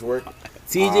so much work.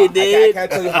 TJ did. I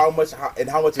can't tell you how much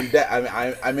in debt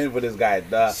I'm in for this guy.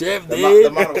 Chef the did.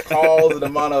 amount of calls and the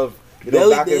amount of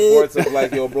Belly back and did. forth of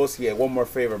like, yo, broski, one more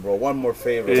favor, bro. One more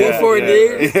favor. Yeah, for it,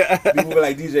 dude. People be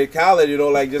like DJ Khaled, you know,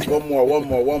 like just one more,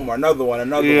 another one.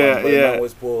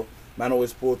 But man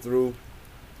always pull through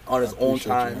on his own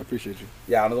time. I appreciate you.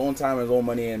 Yeah, on his own time, his own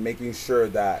money, and making sure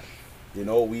that, you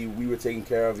know, we were taken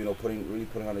care of, you know,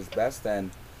 putting on his best. And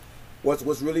what's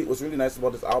really nice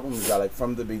about this album is that, like,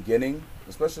 from the beginning,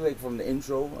 especially like from the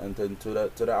intro and to the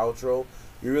outro,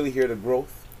 you really hear the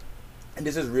growth. And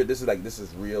this is real. This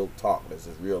is real talk. This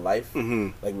is real life. Mm-hmm.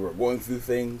 Like, we were going through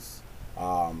things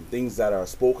that are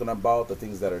spoken about, the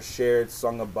things that are shared,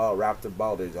 sung about, rapped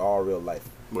about. They're all real life.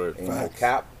 Word. Ain't no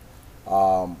cap.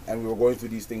 And we were going through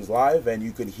these things live, and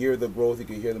you could hear the growth. You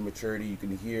could hear the maturity. You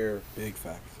could hear big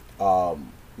facts.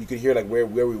 You could hear like where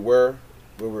we were,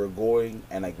 where we were going,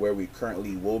 and like where we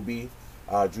currently will be,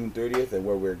 June 30th, and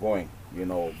where we're going. You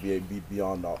know, be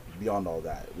beyond all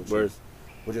that,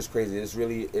 which is crazy. It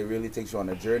really takes you on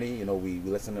a journey. You know, we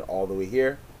listen to it all the way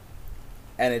here,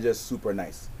 and it's just super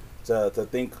nice to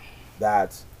think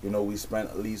that, you know, we spent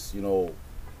at least, you know,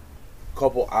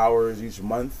 couple hours each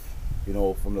month, you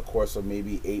know, from the course of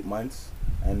maybe 8 months,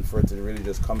 and for it to really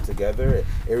just come together,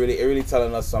 it really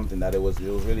telling us something that it was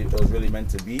really meant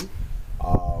to be,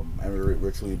 and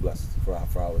we're truly blessed for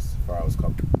how it's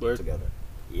come together.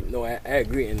 You know, I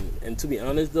agree, and to be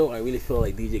honest though, I really feel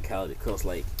like DJ Khaled, because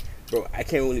like, bro, I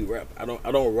can't really rap. I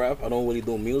don't rap. I don't really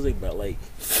do music, but like,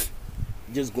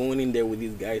 just going in there with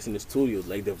these guys in the studios,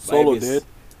 like the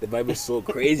vibe is so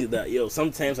crazy that, yo,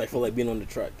 sometimes I feel like being on the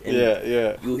track. And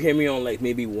Yeah. you hear me on like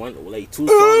maybe like 2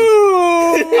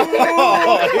 songs. Big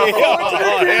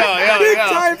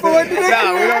time for it.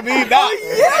 Nah, we don't need that.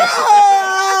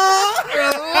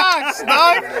 Relax,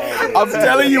 dog. I'm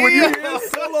telling you, when you hear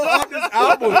solo on this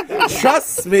album,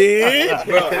 trust me.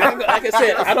 Bro, like I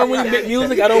said, I don't really make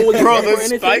music. I don't really Bro, rap or the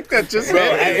anything. spike that just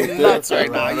hit is nuts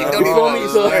right now. You don't feel me?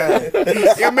 So,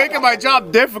 You're making my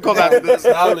job difficult after this.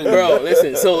 bro,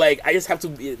 listen. So like, I just have to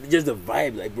be just the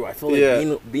vibe. Like, bro, I feel like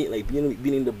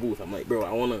being in the booth. I'm like, bro,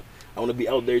 I wanna be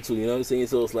out there too. You know what I'm saying?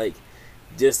 So it's like,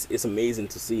 it's amazing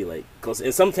to see, like,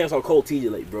 and sometimes I'll call TJ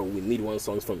like, bro, we need one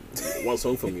song from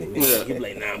you. He'll be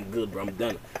like, nah, I'm good, bro, I'm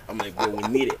done. I'm like, bro, we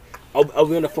need it. I'll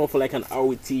be on the phone for like an hour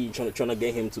with T, trying to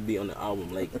get him to be on the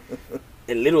album, like,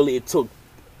 and literally it took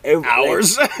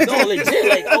hours. Like, no, legit.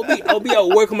 Like, I'll be at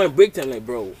work on my break time. Like,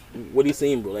 bro, what are you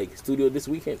saying, bro? Like, studio this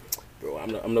weekend, bro.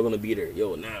 I'm not gonna be there.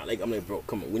 Yo, nah. Like, I'm like, bro,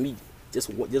 come on. We need just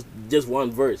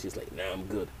one verse. He's like, nah, I'm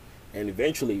good. And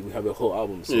eventually we have a whole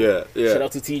album. So yeah. Shout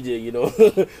out to TJ, you know,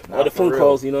 all the phone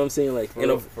calls, you know what I'm saying? Like,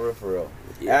 for real.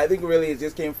 Yeah. And I think really it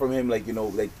just came from him, like, you know,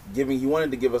 like he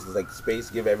wanted to give us like space,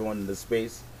 give everyone the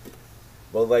space.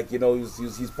 But like, you know,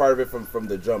 he's part of it from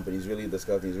the jump, and he's really the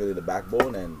skeleton, he's really the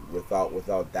backbone, and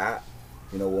without that,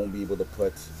 you know, won't be able to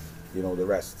put, you know, the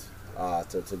rest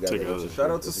together.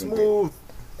 Shout out to Smooth.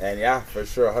 And yeah, for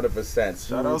sure, 100%.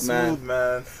 Shout out Smooth,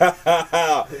 man.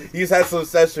 He's had some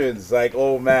sessions, like,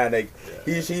 oh man, like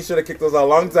he should have kicked us a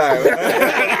long time.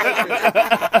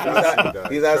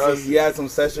 He had some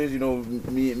sessions, you know,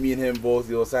 me and him both,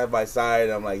 you know, side by side.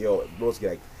 I'm like, yo, broski,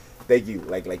 like, thank you,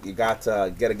 like you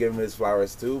gotta give him his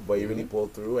flowers too. But he really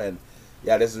pulled through, and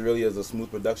yeah, this is really a smooth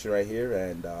production right here,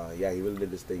 and yeah, he really did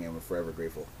this thing, and we're forever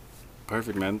grateful.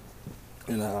 Perfect, man.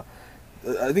 And I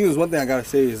think there's one thing I gotta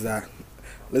say is that,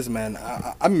 listen, man,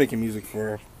 I've been making music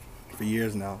for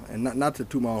years now, and not to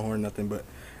toot my own horn or nothing, but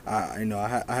I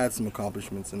had some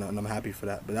accomplishments, and I'm happy for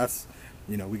that. But that's,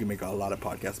 you know, we can make a lot of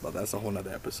podcasts about that. That's a whole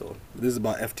nother episode. But this is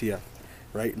about FTF,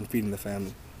 right, and feeding the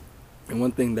family. And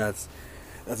one thing that's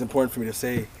important for me to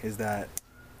say is that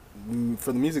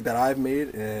for the music that I've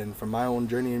made and for my own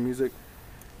journey in music,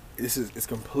 it's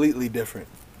completely different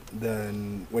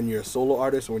than when you're a solo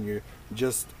artist, when you're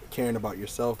just caring about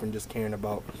yourself and just caring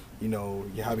about, you know,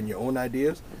 you're having your own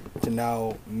ideas, to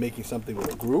now making something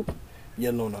with a group,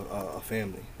 yet alone a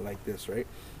family like this, right?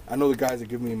 I know the guys that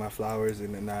give me my flowers,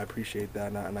 and I appreciate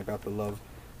that, and I got the love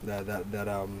that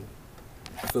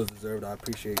I feel is deserved. I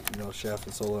appreciate, you know, Chef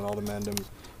and Solo and all the mandem,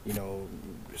 you know,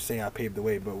 saying I paved the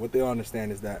way. But what they don't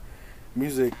understand is that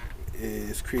music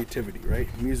is creativity, right?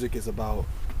 Music is about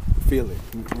feeling.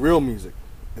 Real music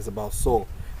is about soul.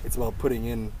 It's about putting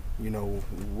in, you know,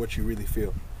 what you really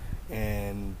feel.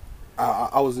 And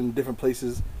I was in different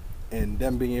places, and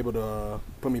them being able to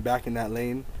put me back in that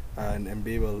lane and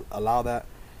be able to allow that,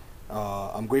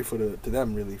 I'm grateful to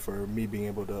them, really, for me being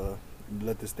able to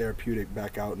let this therapeutic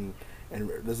back out, and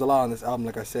there's a lot on this album,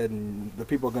 like I said, and the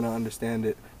people are gonna understand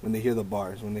it when they hear the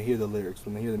bars, when they hear the lyrics,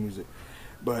 when they hear the music.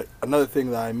 But another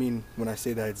thing that I mean when I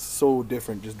say that it's so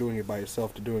different just doing it by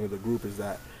yourself to doing it with a group is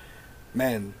that,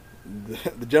 man,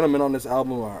 the gentlemen on this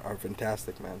album are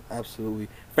fantastic, man. Absolutely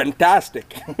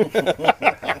fantastic.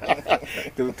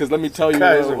 Because let me tell you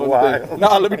one thing.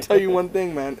 No, let me tell you one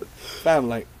thing, man. Fam,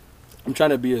 like, I'm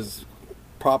trying to be as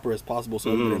proper as possible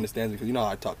so everybody understands, because you know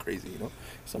how I talk crazy, you know.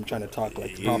 So I'm trying to talk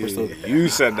like proper. So You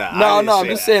said that. no, I'm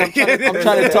just saying. I'm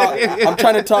trying to talk. I'm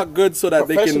trying to talk good so that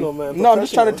they can. Professional, man, No, I'm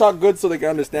just trying to talk good so they can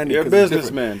understand it. You're a 'cause it's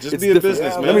businessman. different. Just It's be a different.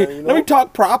 businessman. Let me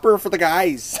talk proper for the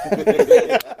guys. You're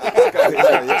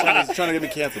trying to get me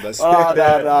canceled. That's No.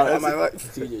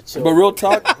 TJ, chill. But real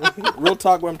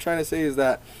talk, what I'm trying to say is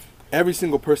that every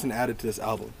single person added to this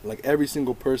album. Like, every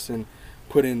single person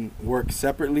put in work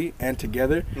separately and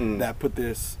together that put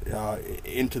this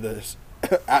into the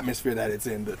atmosphere that it's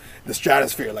in, the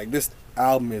stratosphere. Like, this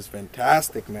album is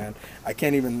fantastic, man. I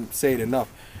can't even say it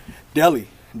enough. Deli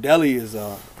is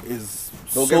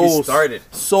Don't get me started.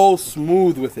 so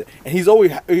smooth with it, and he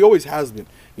always has been.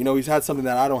 You know, he's had something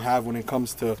that I don't have when it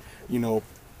comes to, you know,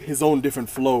 his own different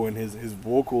flow and his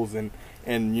vocals and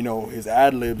you know, his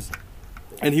ad libs.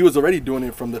 And he was already doing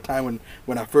it from the time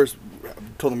when I first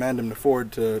told the man to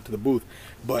forward to the booth.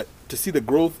 But to see the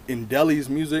growth in Deli's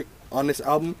music on this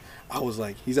album, I was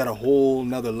like, he's at a whole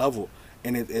nother level.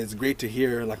 And it's great to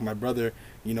hear, like, my brother,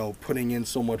 you know, putting in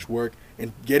so much work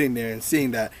and getting there and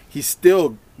seeing that he's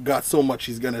still got so much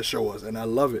he's going to show us. And I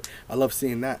love it. I love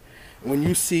seeing that. When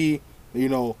you see, you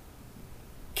know,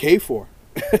 K4.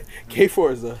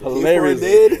 K4 is a hilarious.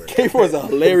 K4 is a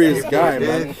hilarious guy,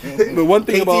 man. But one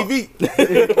thing about dealing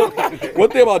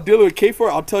with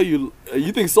K4, I'll tell you.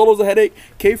 You think Solo's a headache?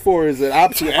 K4 is an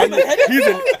absolute.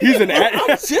 He's an.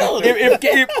 I'm chilling.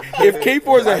 If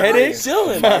K4 is a headache,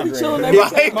 chilling. I'm chilling.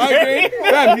 migraine,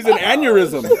 fam, he's an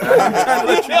aneurysm. I'm trying to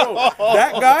let you know.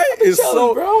 That guy is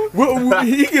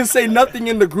he can say nothing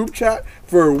in the group chat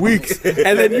for weeks,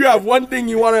 and then you have one thing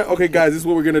you want to. Okay, guys, this is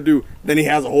what we're gonna do. Then he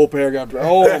has a whole paragraph.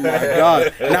 Oh my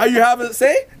god! Now you have it.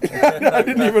 Say, I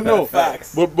didn't even know.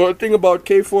 Facts. But the thing about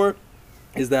K4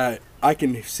 is that I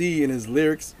can see in his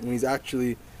lyrics when he's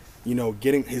actually, you know,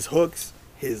 getting his hooks.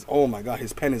 Oh my god,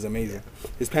 his pen is amazing.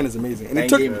 His pen is amazing, and it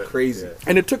took crazy.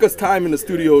 And it took us time in the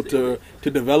studio to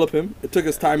develop him. It took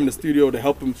us time in the studio to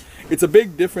help him. It's a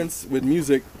big difference with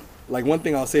music. Like, one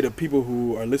thing I'll say to people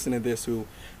who are listening to this who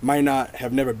might not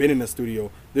have never been in the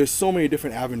studio, there's so many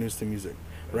different avenues to music,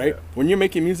 right? Yeah. When you're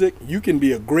making music, you can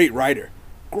be a great writer,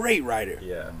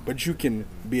 yeah, but you can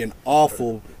be an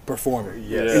awful performer.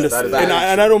 Yes, and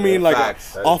I don't mean like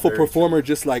an awful performer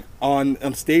just like on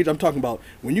stage. I'm talking about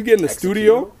when you get in the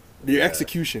studio, your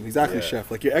execution. Exactly,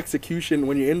 Chef. Like, your execution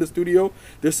when you're in the studio,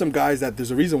 there's some guys that there's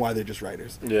a reason why they're just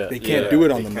writers. Yeah. They can't do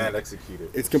it on the mic. They can't execute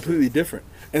it. It's completely different.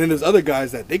 And then there's other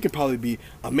guys that they could probably be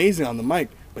amazing on the mic,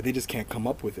 but they just can't come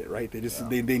up with it, right? They just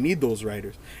they need those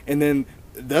writers. And then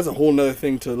that's a whole nother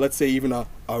thing to, let's say, even a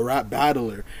rap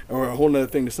battler, or a whole nother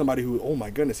thing to somebody who, oh my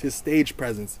goodness, his stage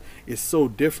presence is so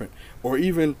different. Or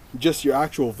even just your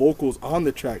actual vocals on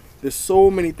the track. There's so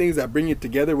many things that bring it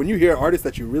together. When you hear artists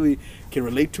that you really can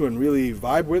relate to and really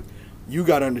vibe with, you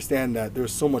got to understand that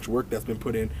there's so much work that's been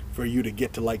put in for you to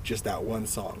get to like just that one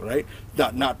song, right?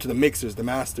 Not to the mixers, the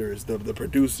masters, the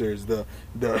producers, the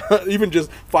even just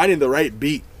finding the right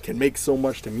beat can make so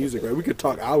much to music, right? We could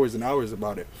talk hours and hours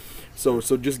about it. So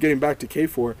just getting back to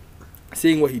K4,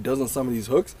 seeing what he does on some of these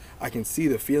hooks, I can see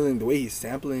the feeling, the way he's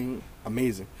sampling,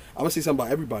 amazing. I'm gonna say something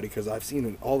about everybody because I've seen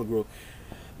it, all the growth.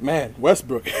 Man,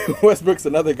 Westbrook. Westbrook's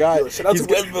another guy. Yo, shout out to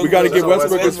Westbrook. We got to give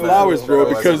Westbrook his flowers, bro,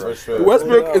 because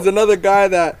Westbrook is another guy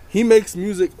that he makes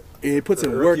music. He puts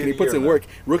in work, and he puts in work.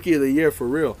 Rookie of the year, for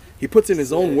real. He puts in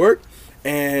his own work,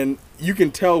 and you can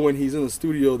tell when he's in the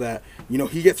studio that, you know,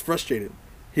 he gets frustrated.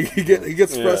 He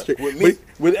gets frustrated.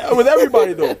 With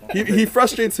everybody, though. He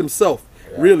frustrates himself,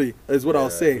 really, is what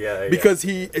I'll say. Because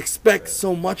he expects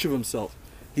so much of himself.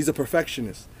 He's a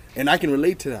perfectionist. And I can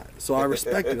relate to that. So I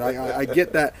respect it. I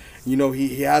get that, you know,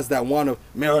 he has that one of,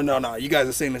 man, no, you guys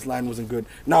are saying this line wasn't good.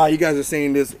 Nah, you guys are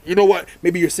saying this. You know what?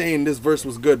 Maybe you're saying this verse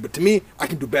was good. But to me, I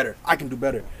can do better.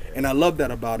 And I love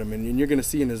that about him. And you're going to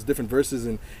see in his different verses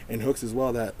and hooks as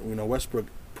well that, you know, Westbrook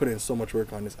put in so much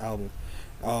work on this album.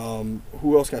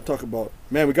 Who else can I talk about?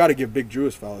 Man, we got to give Big Drew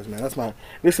his flowers, man. That's my...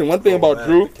 Listen, one thing about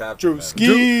Drew,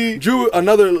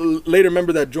 another later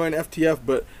member that joined FTF,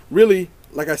 but really...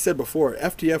 Like I said before,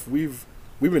 FTF, we've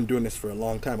been doing this for a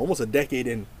long time, almost a decade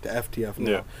into FTF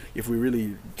now, if we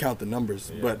really count the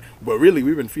numbers. Yeah. But really,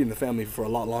 we've been feeding the family for a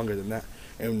lot longer than that.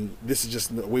 And this is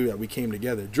just the way that we came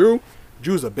together. Drew,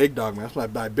 Drew's a big dog, man.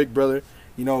 That's my big brother.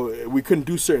 You know, we couldn't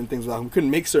do certain things without him. We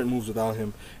couldn't make certain moves without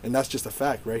him, and that's just a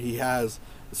fact, right? He has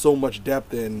so much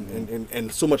depth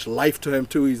and so much life to him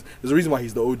too. There's a reason why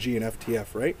he's the OG in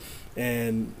FTF, right?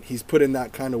 And he's put in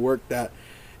that kind of work that,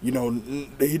 you know,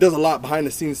 he does a lot behind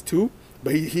the scenes too,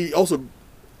 but he also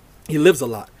lives a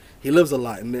lot. He lives a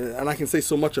lot, and I can say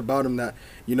so much about him that,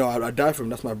 you know, I die for him.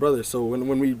 That's my brother. So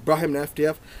when we brought him to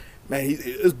FTF, man,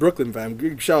 it's Brooklyn,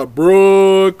 fam. Shout out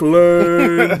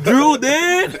Brooklyn. Drew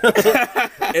did.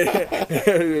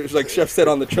 It's like Chef said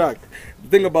on the track. The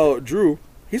thing about Drew,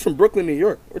 he's from Brooklyn, New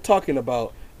York. We're talking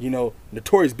about, you know,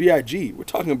 Notorious B.I.G. We're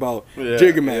talking about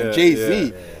Jigga Man,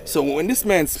 Jay-Z. So when this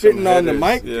man's spitting on the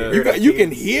mic, you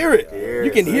can hear it.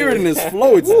 You can hear it in his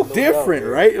flow. It's different,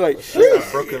 right? Like,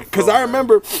 because I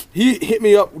remember he hit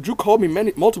me up. Drew called me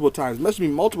multiple times, messaged me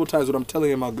multiple times when I'm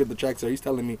telling him how good the tracks are. He's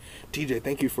telling me, TJ,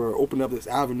 thank you for opening up this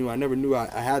avenue. I never knew I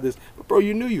had this. But bro,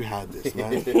 you knew you had this,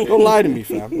 man. Don't lie to me,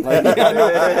 fam.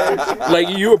 Like,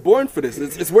 like you were born for this.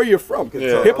 It's where you're from.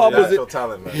 Hip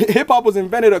hop was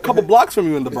invented a couple blocks from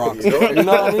you in the Bronx. You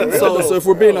know what I mean? So if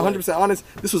we're being 100% honest,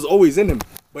 this was always in him.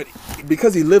 But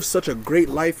because he lives such a great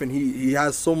life and he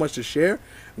has so much to share,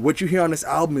 what you hear on this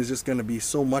album is just going to be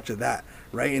so much of that,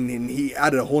 right? And he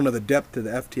added a whole nother depth to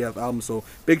the FTF album. So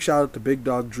big shout out to Big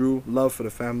Dog Drew. Love for the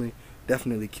family.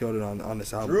 Definitely killed it on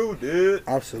this album. Drew did.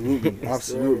 Absolutely.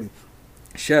 Absolutely.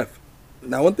 Chef.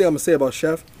 Now, one thing I'm going to say about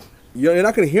Chef, you're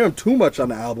not going to hear him too much on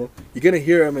the album. You're going to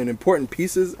hear him in important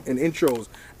pieces and intros,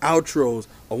 outros,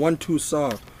 a 1-2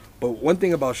 song. But one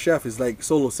thing about Chef is, like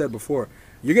Solo said before,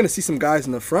 you're going to see some guys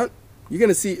in the front. You're going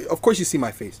to see, of course you see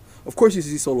my face. Of course you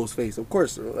see Solo's face. Of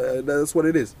course, that's what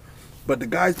it is. But the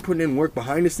guys putting in work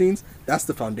behind the scenes, that's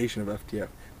the foundation of FTF.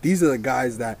 These are the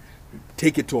guys that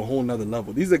take it to a whole nother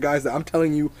level. These are guys that I'm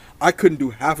telling you, I couldn't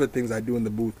do half the things I do in the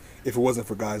booth if it wasn't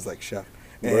for guys like Chef.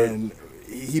 And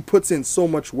he puts in so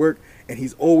much work, and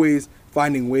he's always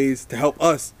finding ways to help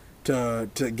us to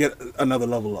get another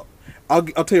level up.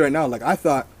 I'll tell you right now, like, I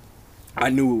thought I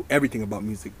knew everything about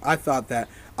music. I thought that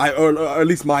or at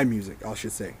least my music, I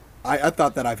should say. I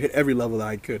thought that I've hit every level that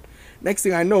I could. Next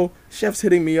thing I know, Chef's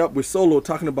hitting me up with Solo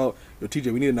talking about, yo,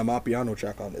 TJ, we need an Amapiano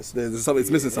track on this. There's something,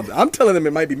 it's missing something. I'm telling him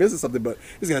it might be missing something, but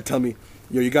he's gonna tell me,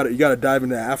 yo, you gotta dive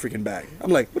into that African bag.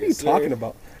 I'm like, what are you talking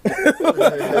about?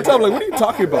 I tell him, like, what are you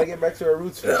talking about? Gotta get back to our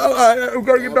roots. I'm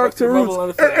gonna get back to the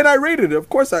roots. And I rated it. Of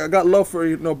course, I got love for,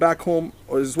 you know, back home,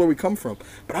 or this is where we come from.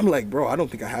 But I'm like, bro, I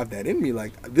don't think I have that in me.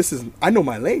 Like, I know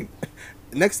my lane.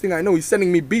 Next thing I know, he's sending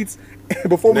me beats.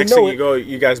 Before Next we know thing it, you go,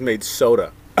 you guys made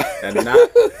Soda, and now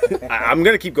I'm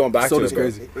gonna keep going back Soda's to it.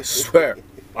 crazy. I swear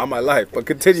on my life, but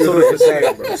continue to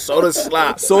say, bro. Soda's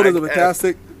slap. Soda's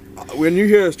fantastic. When you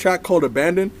hear his track called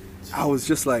Abandon, I was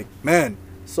just like, man,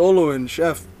 Solo and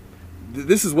Chef,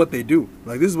 this is what they do.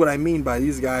 Like, this is what I mean by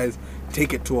these guys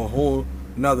take it to a whole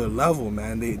another level,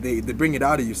 man. They bring it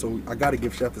out of you. So I gotta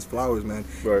give Chef his flowers, man.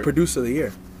 Right. Producer of the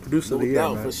year. Producer of the year,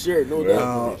 doubt, man. for sure, no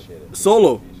doubt.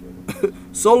 Solo.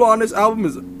 Solo on this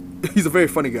album he's a very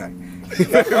funny guy.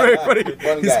 Very funny.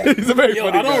 He's a very Yo,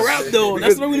 funny I don't guy. rap though.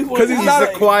 That's not really Because he's not the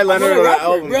Kawhi Leonard of that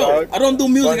album, bro. dog. I don't do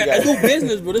music. Fun I guy. do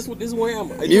business, bro. This is where I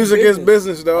am. I do Music is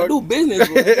business, I dog. do business,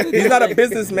 bro. He's not a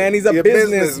businessman. He's a You're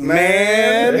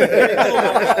businessman. This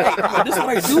is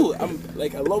what I do. I'm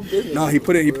like, I love business. No, he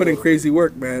put in crazy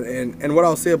work, man. And what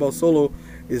I'll say about Solo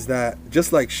is that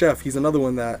just like Chef, he's another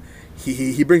one that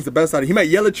he brings the best out of you. He might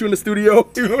yell at you in the studio.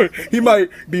 He might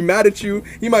be mad at you.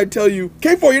 He might tell you,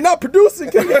 K4, you're not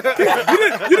producing. You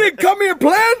didn't come here and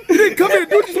plan. You didn't come here and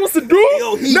do what you're supposed to do.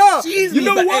 Yo, he nah, cheesed you me,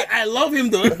 know but what? I love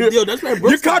him though. Yo, that's my brother.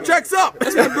 Your contract's up.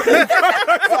 Yo,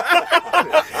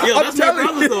 that's my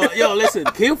brother though. Yo, listen,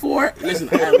 K4, listen,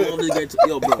 I love this guy too.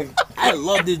 Yo, bro, I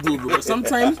love this dude, bro. But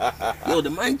sometimes, yo, the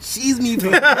man cheese me,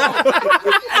 bro.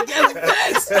 I get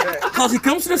vexed. Because he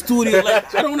comes to the studio,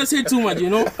 like, I don't want to say too much, you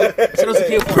know? Shout out to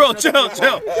K4. Bro, chill. Shout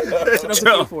out to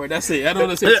K4. That's it. I don't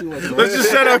want to say too much, bro. Let's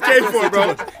just shout out K4,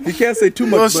 bro. He can't say too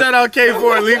much. We'll but shout out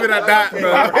K4 and leave it at that, bro.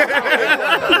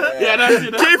 Yeah, that's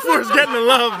it. K4's getting the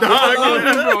love, I dog. love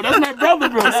you, bro. That's my brother,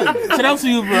 bro. Shout out to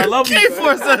you, bro. I love you.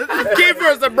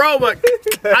 K4's the bro, but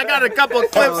I got a couple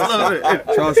clips of it.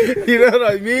 trust me. You know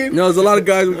what I mean? You know, there's a lot of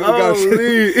guys who got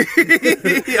Holy.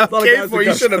 K4,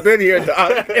 you should have been here,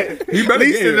 dog. You better At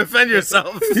least get to here. defend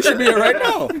yourself. You should be here right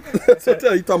now. So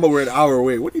tell you talking about we're an hour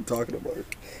away. What are you talking about?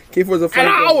 K4's a An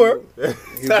hour?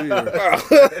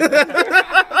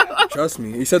 Trust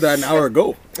me. He said that an hour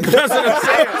ago. That's what I'm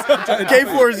saying.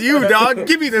 K4 is you, dog.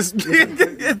 Give me this.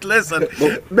 Listen,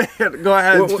 man, go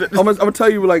ahead. Well, I'm gonna tell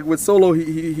you, like with Solo,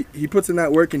 he puts in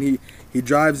that work and he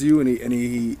drives you and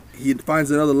he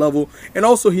finds another level, and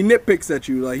also he nitpicks at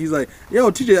you. Like he's like,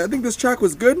 yo, TJ, I think this track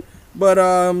was good, but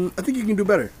I think you can do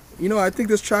better. You know, I think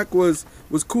this track was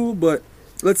cool, but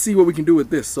let's see what we can do with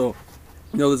this. So,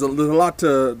 you know, there's a lot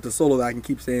to Solo that I can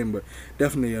keep saying, but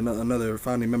definitely another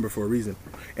founding member for a reason.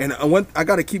 And I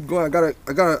gotta keep going. I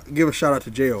gotta give a shout out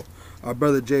to Jo, our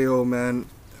brother Jo, man.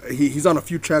 He's on a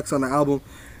few tracks on the album.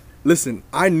 Listen,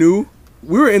 I knew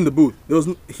we were in the booth.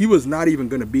 He was not even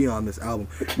gonna be on this album.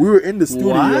 We were in the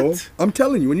studio. What? I'm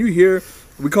telling you, when you hear,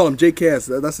 we call him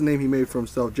JKS. That's the name he made for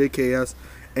himself, JKS.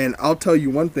 And I'll tell you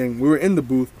one thing: we were in the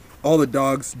booth, all the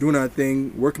dogs doing our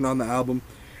thing, working on the album.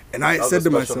 And I said to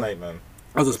myself, night, man.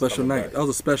 That was a special night. That was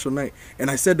a special night.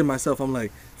 And I said to myself, I'm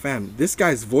like, fam, this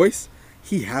guy's voice,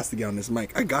 he has to get on this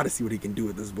mic. I got to see what he can do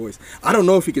with this voice. I don't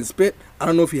know if he can spit. I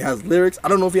don't know if he has lyrics. I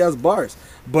don't know if he has bars.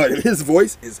 But his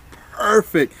voice is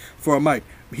perfect for a mic.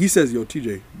 He says, yo,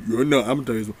 TJ, I'm going to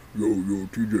tell you something. Yo,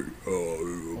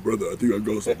 TJ, brother, I think I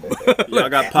got something. Y'all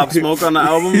got Pop Smoke on the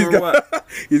album or what?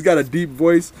 He's got a deep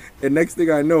voice. And next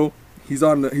thing I know, he's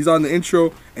on the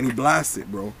intro, and he blasts it,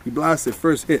 bro. He blasts it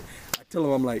first hit. I tell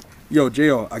him, I'm like, yo,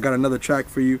 Jo, I got another track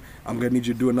for you. I'm gonna need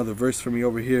you to do another verse for me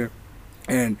over here.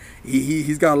 And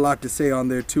he's got a lot to say on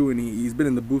there too, and he's been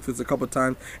in the booth a couple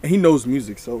times, and he knows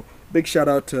music. So big shout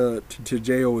out to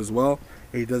Jo as well.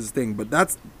 He does his thing. But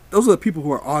those are the people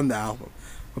who are on the album.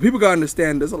 But people gotta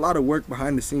understand, there's a lot of work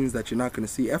behind the scenes that you're not gonna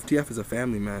see. FTF is a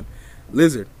family, man.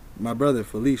 Lizard, my brother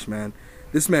Felice, man.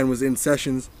 This man was in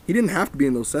sessions. He didn't have to be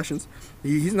in those sessions.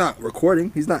 He's not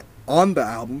recording. He's not on the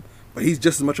album, but he's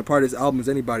just as much a part of this album as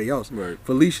anybody else. Right.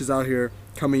 Felice is out here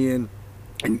coming in,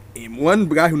 and one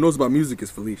guy who knows about music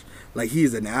is Felice. Like, he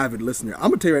is an avid listener. I'm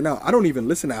gonna tell you right now, I don't even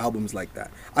listen to albums like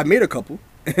that. I made a couple,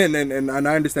 and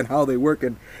I understand how they work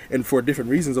and for different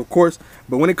reasons, of course.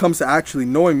 But when it comes to actually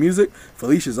knowing music,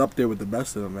 Felice is up there with the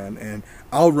best of them, man. And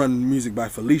I'll run music by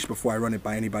Felice before I run it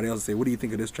by anybody else and say, what do you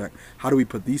think of this track? How do we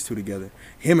put these two together?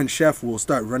 Him and Chef will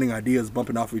start running ideas,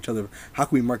 bumping off of each other. How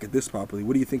can we market this properly?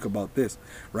 What do you think about this?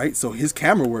 Right? So his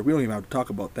camera work, we don't even have to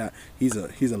talk about that. He's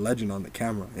a legend on the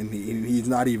camera, and he's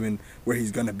not even where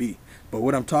he's gonna be. But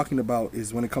what I'm talking about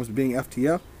is when it comes to being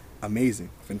FTF,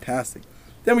 amazing, fantastic.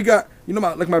 Then we got,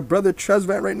 my brother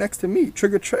Trezvat right next to me,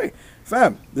 Trigger Trey.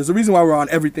 Fam, there's a reason why we're on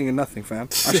Everything and Nothing, fam.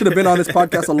 I should have been on this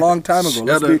podcast a long time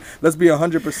ago. Let's be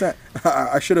 100%.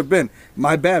 I should have been.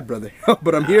 My bad, brother.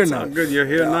 But I'm here now. Good, you're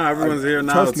here now. Everyone's here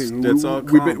now. Trust me, it's all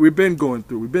calm. we've been going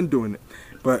through. We've been doing it.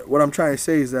 But what I'm trying to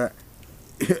say is that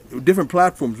different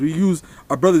platforms, we use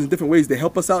our brothers in different ways. They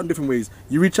help us out in different ways.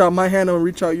 You reach out my hand, and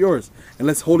reach out yours, and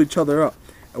let's hold each other up.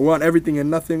 And we're on Everything and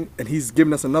Nothing, and he's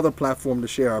giving us another platform to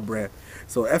share our brand.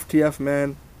 So FTF,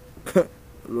 man,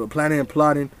 planning and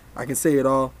plotting, I can say it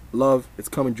all. Love, it's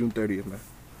coming June 30th, man.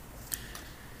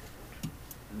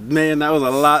 Man, that was a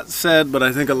lot said, but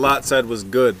I think a lot said was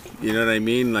good. You know what I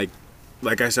mean?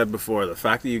 Like I said before, the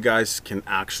fact that you guys can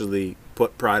actually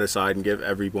put pride aside and give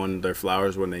everyone their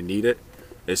flowers when they need it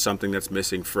is something that's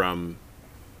missing from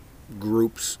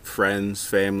groups, friends,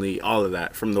 family, all of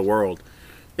that, from the world.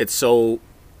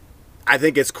 I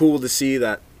think it's cool to see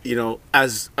that,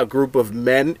 as a group of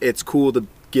men, it's cool to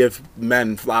give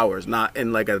men flowers, not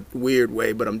in like a weird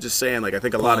way, but I'm just saying, like, I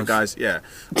think a lot of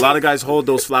guys hold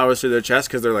those flowers to their chest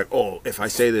because they're like, oh, if I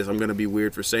say this, I'm going to be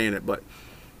weird for saying it. But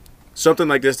something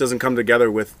like this doesn't come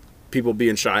together with people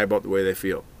being shy about the way they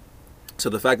feel. So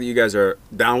the fact that you guys are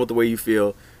down with the way you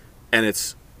feel, and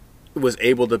was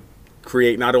able to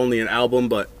create not only an album,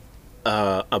 but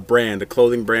a brand, a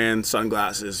clothing brand,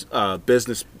 sunglasses,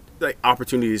 business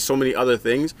opportunities, so many other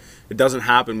things. It doesn't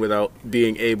happen without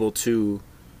being able to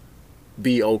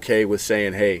be okay with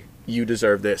saying, hey, you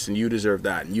deserve this, and you deserve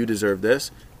that, and you deserve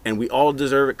this, and we all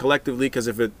deserve it collectively. Because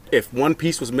if one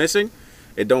piece was missing,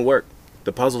 it don't work.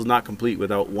 The puzzle's not complete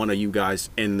without one of you guys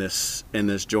in this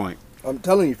joint. I'm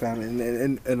telling you, fam,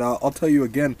 and I'll tell you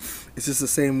again, it's just the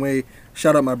same way.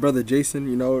 Shout out my brother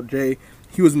Jason, Jay.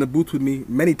 He was in the booth with me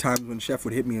many times when Chef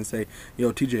would hit me and say,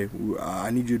 yo, TJ,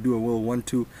 I need you to do a Will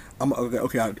 1-2.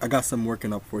 Okay, I got something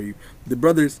working up for you. The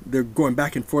brothers, they're going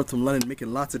back and forth from London,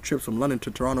 making lots of trips from London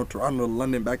to Toronto, Toronto to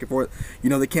London, back and forth.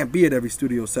 They can't be at every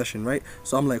studio session, right?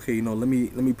 So I'm like, okay, let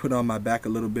me put on my back a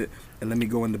little bit and let me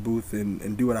go in the booth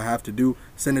and do what I have to do.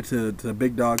 Send it to the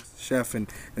big dogs, Chef and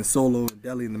Solo and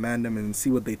Deli and the Mandem, and see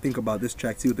what they think about this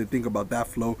track, see what they think about that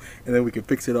flow, and then we can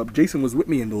fix it up. Jason was with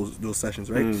me in those sessions,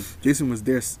 right? Jason was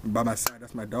there by my side.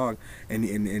 That's my dog,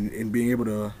 and being able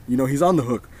to, you know, he's on the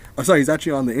hook. Oh, sorry, he's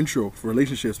actually on the intro for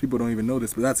relationships. People don't even know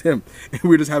this, but that's him. And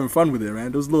we're just having fun with it,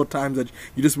 man. Those little times that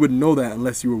you just wouldn't know that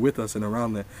unless you were with us and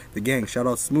around the gang. Shout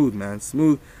out Smooth, man.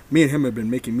 Smooth, me and him have been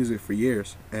making music for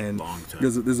years, and Long time.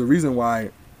 there's a reason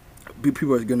why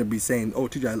people are going to be saying, oh,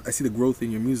 TJ, I see the growth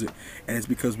in your music, and it's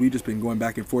because we've just been going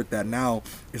back and forth. That now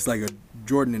it's like a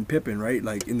Jordan and Pippen, right?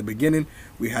 Like in the beginning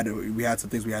we had some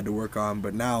things we had to work on,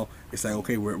 but now it's like,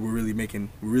 okay, we're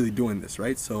really doing this,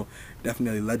 right? So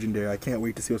definitely legendary. I can't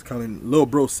wait to see what's coming. Little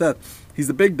bro Seth, he's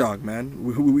the big dog, man.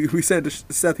 We said to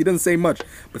Seth, he doesn't say much,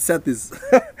 but Seth is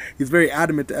he's very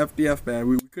adamant to FTF, man.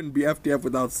 We couldn't be FTF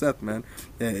without Seth, man.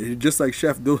 And just like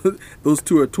Chef, those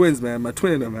two are twins, man. My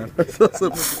twin and them, man. So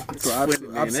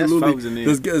absolutely,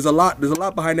 there's a lot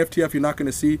behind FTF you're not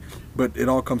gonna see, but it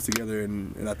all comes together,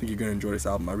 and I think you're gonna enjoy this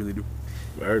album. I really do.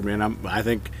 Word, man. I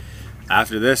think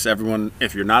after this, everyone,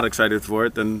 if you're not excited for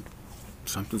it, then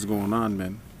something's going on,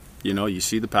 man. You know, you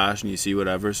see the passion, you see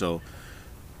whatever. So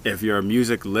if you're a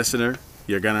music listener,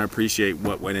 you're gonna appreciate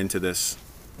what went into this,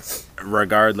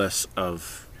 regardless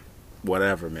of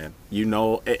whatever, man. You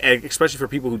know, especially for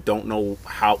people who don't know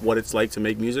what it's like to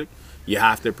make music, you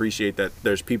have to appreciate that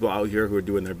there's people out here who are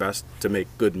doing their best to make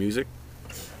good music,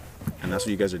 and that's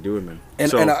what you guys are doing, man.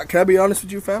 And can I be honest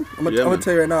with you, fam? I'm gonna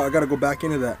tell you right now, I gotta go back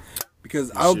into that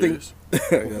because I don't think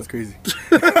that's crazy.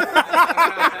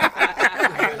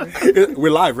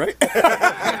 We're live, right?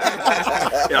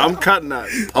 Yeah, I'm cutting that.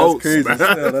 That's crazy.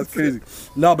 Yeah, that's crazy.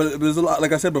 No, but there's a lot.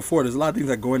 Like I said before, there's a lot of things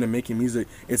that go into making music.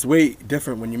 It's way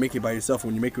different when you make it by yourself,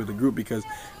 when you make it with a group, because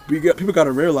people got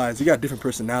to realize you got different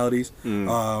personalities.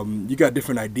 You got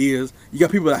different ideas. You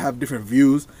got people that have different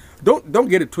views. Don't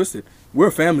get it twisted. We're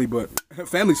a family, but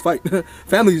families fight.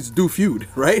 Families do feud,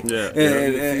 right? Yeah.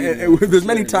 And there's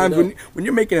many times when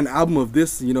you're making an album of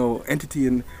this, you know, entity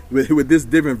and with this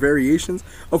different variations,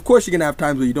 of course you're gonna have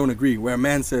times where you don't agree. Where a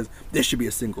man says this should be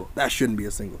a single, that shouldn't be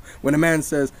a single. When a man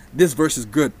says this verse is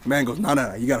good, man goes, no,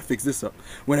 you gotta fix this up.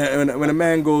 When a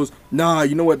man goes, nah,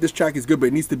 you know what, this track is good, but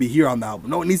it needs to be here on the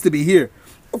album. No, it needs to be here.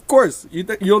 Of course, you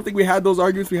don't think we had those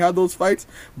arguments, we had those fights,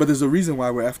 but there's a reason why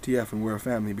we're FTF and we're a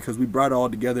family, because we brought it all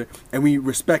together and we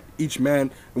respect each man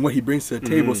and what he brings to the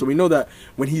table. So we know that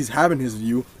when he's having his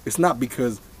view, it's not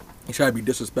because he's trying to be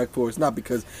disrespectful, it's not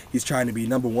because he's trying to be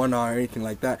number one or anything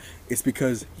like that. It's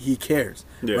because he cares,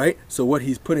 right? So what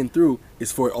he's putting through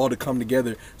is for it all to come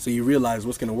together, so you realize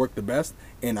what's going to work the best,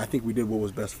 and I think we did what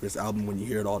was best for this album when you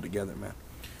hear it all together, man.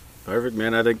 Perfect,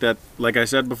 man. I think that, like I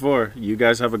said before, you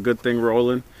guys have a good thing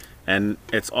rolling, and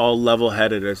it's all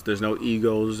level-headed. There's no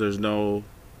egos. There's none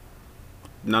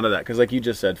of that. Because like you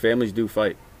just said, families do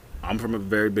fight. I'm from a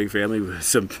very big family with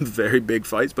some very big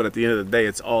fights, but at the end of the day,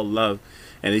 it's all love.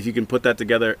 And if you can put that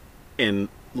together in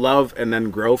love and then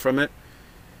grow from it,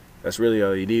 that's really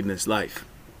all you need in this life.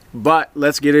 But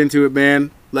let's get into it,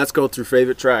 man. Let's go through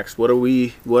favorite tracks. What are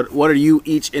you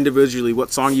each individually?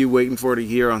 What song are you waiting for to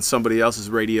hear on somebody else's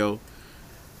radio?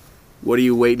 What are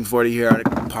you waiting for to hear at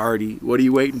a party? What are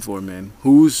you waiting for, man?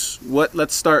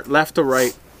 Let's start left to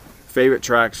right. Favorite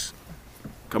tracks.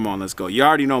 Come on, let's go. You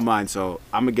already know mine, so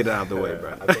I'm going to get it out of the way,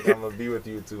 bro. I think I'm going to be with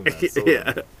you too, man.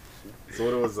 So, so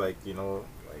it was like, you know,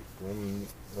 like when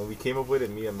we came up with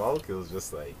it, me and Malk, it was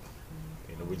just like,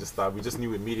 you know, we just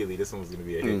knew immediately this one was going to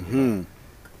be a hit. You know?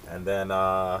 And then,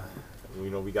 you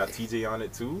know, we got TJ on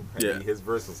it too. And his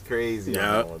verse was crazy on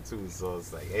that one too. So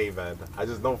it's like, hey, man, I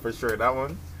just know for sure that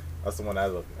one, that's the one I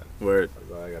love, man. Word.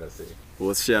 That's all I got to say.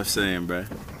 What's Chef saying, bro?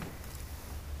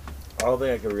 I don't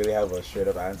think I could really have a straight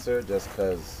up answer, just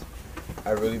because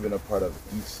I've really been a part of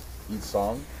each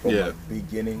song from like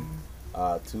beginning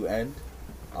to end.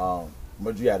 The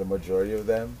majority of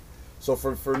them. So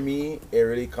for me, it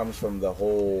really comes from the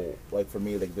whole, like for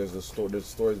me, like there's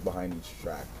stories behind each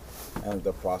track and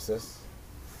the process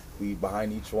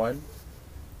behind each one.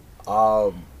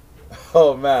 Oh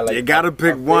man, like you gotta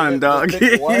pick one, dog.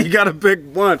 You gotta pick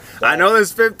one. I know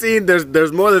there's 15.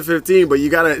 There's more than 15, but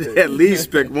you gotta at least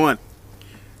pick one.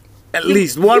 At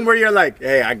least one where you're like,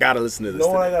 hey, I gotta listen to this. You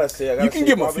know what I gotta say? You can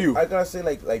give them a few. I gotta say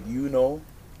like you know.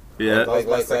 Yeah. Like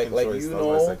you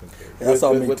know,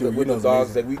 with the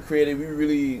dogs that we created,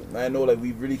 I know like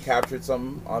we really captured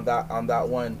something on that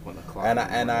one,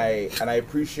 and I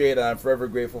appreciate and I'm forever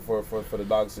grateful for the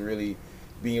dogs to really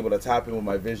being able to tap in with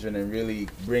my vision and really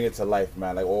bring it to life,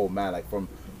 man. Like, oh man, like from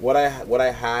what I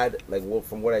had, like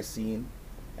from what I seen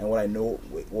and what I know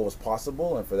what was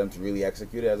possible, and for them to really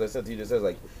execute it. As I said to you, just says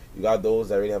like you got those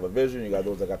that really have a vision, you got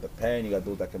those that got the pen, you got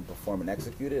those that can perform and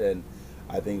execute it, and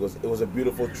I think it was a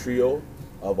beautiful trio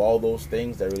of all those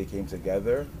things that really came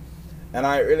together. And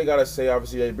I really gotta say,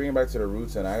 obviously, bringing back to the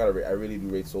roots, and I really do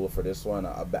rate Solo for this one.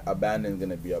 Abandon's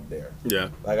gonna be up there. Yeah.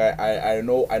 Like I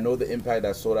know the impact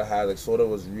that Soda has. Like Soda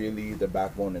was really the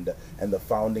backbone and the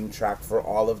founding track for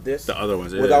all of this. The other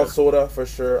ones, without Soda, for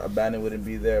sure, Abandon wouldn't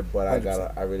be there. But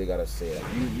I really gotta say, like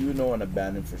you know, an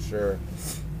Abandon for sure.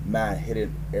 Man, hit it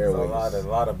airways. There's a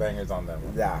lot of bangers on that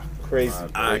one. Yeah, crazy.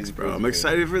 Thanks, bro. I'm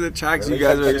excited for the tracks. You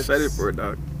guys are excited for it,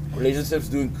 dog. Relationships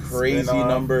doing crazy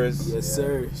numbers. Yes,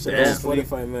 sir. Shout Yeah. out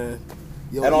Spotify, man.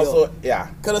 Yo, And also, yeah.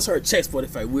 cut us our check,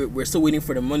 Spotify. We're still waiting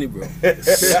for the money, bro. Yeah.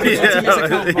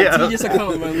 TGS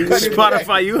account, man.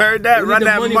 Spotify, you heard that? We need Run the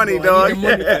that money, bro. I dog. need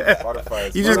the money. Spotify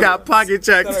is You just got pocket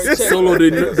checks. Solo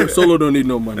don't need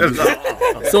no money.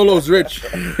 Solo's rich.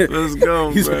 Let's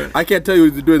go, bro. I can't tell you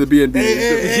what to do in the B&B.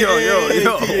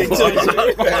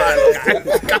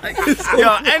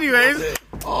 Yo, anyways,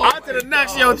 on to the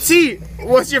next. Yo, T,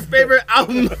 what's your favorite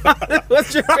album?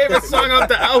 What's your favorite song off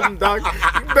the album, dog?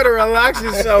 You better relax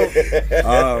yourself.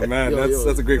 Oh man, Yo.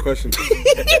 that's a great question.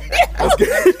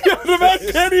 The man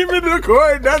can't even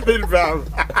record nothing, fam.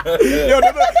 Yo,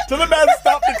 tell the man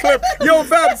stop the clip. Yo,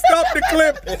 fam, stop the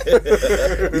clip.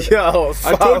 Yo,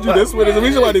 I told you this one. There's a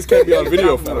reason why this can't be on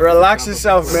video, fam. relax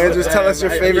yourself, man. Just tell us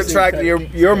your favorite track that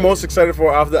you're most excited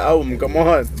for off the album. Come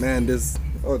on. Man, this.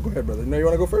 Oh, go ahead, brother. No, you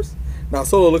want to go first? Now,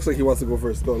 Solo looks like he wants to go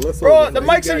first. Go, let's. Bro, the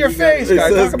mic's in your face, This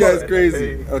guys. Talk about guy's it.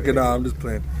 crazy. Okay, nah, I'm just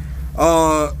playing.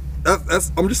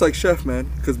 I'm just like Chef, man,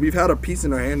 because we've had a piece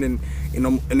in our hand in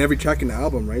every track in the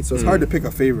album, right? So it's hard to pick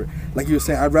a favorite. Like you were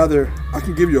saying, I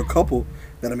can give you a couple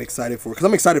that I'm excited for, because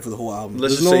I'm excited for the whole album.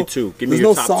 Let's just say two. Give me there's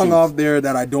your no top song two. off there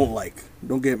that I don't like.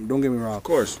 Don't get me wrong. Of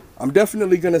course. I'm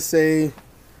definitely gonna say,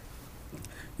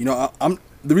 you know, I'm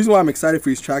the reason why I'm excited for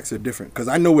these tracks are different, because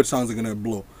I know which songs are gonna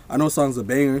blow. I know songs are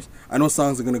bangers. I know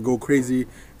songs are gonna go crazy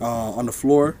on the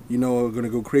floor. You know, are gonna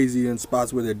go crazy in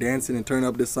spots where they're dancing and turn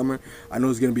up this summer. I know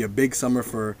it's gonna be a big summer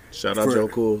for. Shout out Joe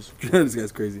Cools. This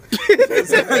guy's crazy.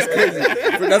 This guy's crazy.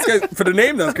 For the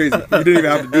name, that's crazy. You didn't even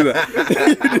have to do that.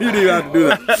 You didn't even have to do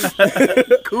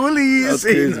that. Coolies. That's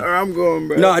crazy. Or I'm going,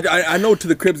 bro. No, I know To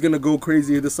the Crib's gonna go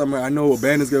crazy this summer. I know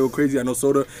Abandon's gonna go crazy. I know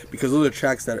Soda, because those are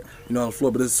tracks that on the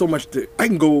floor. But there's so much. I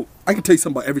can tell you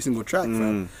something about every single track,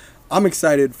 fam. I'm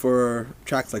excited for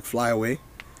tracks like Fly Away.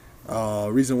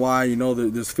 Reason why,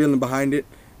 there's feeling behind it,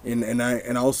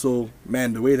 and also,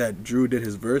 man, the way that Drew did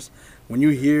his verse. When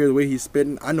you hear the way he's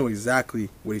spitting, I know exactly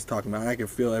what he's talking about. I can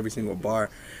feel every single bar,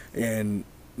 and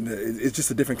it's just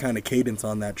a different kind of cadence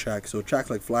on that track. So tracks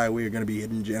like Fly Away are gonna be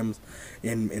hidden gems,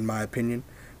 in my opinion.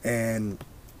 And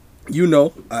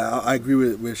I agree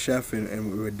with Chef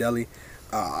and with Deli.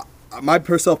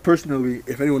 Myself personally,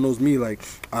 if anyone knows me, like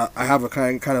I have a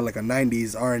kind of like a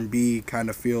 '90s R&B kind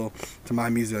of feel to my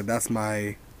music. That's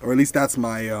my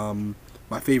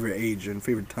favorite age and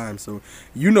favorite time. So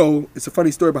it's a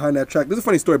funny story behind that track. There's a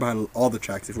funny story behind all the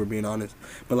tracks, if we're being honest.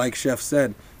 But like Chef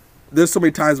said, there's so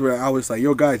many times where I was like,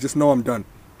 "Yo, guys, just know I'm done.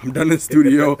 I'm done in the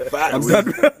studio. I'm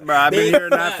done." Bro, I've been hearing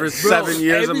that for 7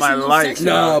 years of my life.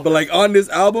 Nah, but like on this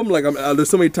album, like there's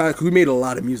so many times, 'cause we made a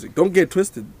lot of music. Don't get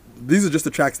twisted. These are just the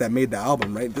tracks that made the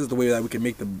album, right? This is the way that we can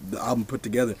make the album put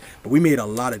together. But we made a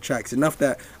lot of tracks, enough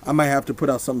that I might have to put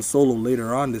out something solo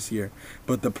later on this year.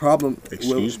 But the problem...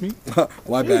 Excuse me?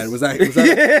 My bad. Was that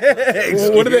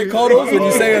what do they call those when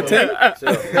you say a 10? Was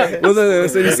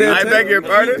that when you say a 10? I beg your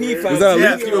pardon? Was that a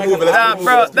leak?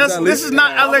 Bro, this is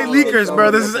not LA Leakers, bro.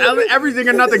 This is LA Everything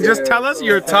or Nothing. Just tell us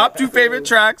your top 2 favorite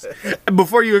tracks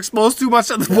before you expose too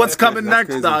much of what's coming next,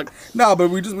 crazy. dog. No,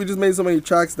 but we just made so many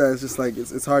tracks that it's just like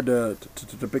it's hard to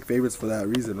pick favorites for that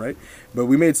reason, right? But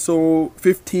we made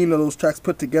 15 of those tracks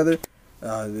put together.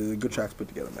 The good tracks put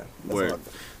together, man. That's Word. all.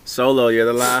 Solo, you're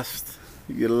the last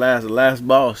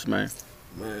boss, man.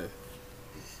 Man.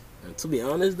 And to be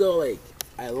honest though, like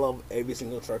I love every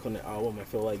single track on the album. I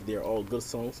feel like they're all good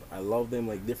songs. I love them,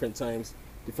 like different times,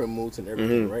 different moods and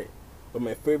everything, right? But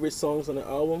my favorite songs on the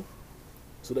album,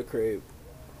 To the Crib,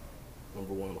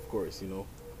 number 1, of course,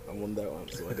 I won that one,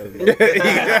 so I gotta be. It's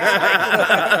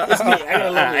me. I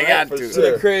gotta love it. I got right? to. To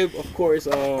the Crib, of course.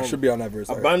 Should be on that verse.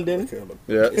 Abandon. Okay, look.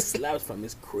 Yeah. It slaps, fam.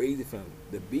 It's crazy, fam.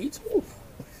 The beats, oof.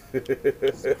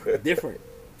 It's different.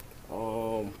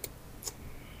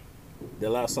 The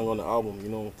last song on the album,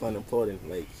 Plan and Plotting,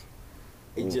 like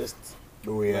it just.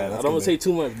 Oh yeah. I don't want to say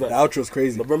too much, but the outro's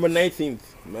crazy. November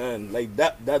 19th, man, like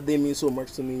that day means so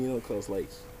much to me, because like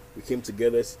we came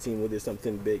together as a team, we did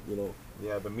something big,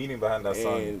 Yeah, the meaning behind that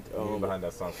song. And, The meaning behind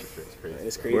that song for sure is crazy. Man,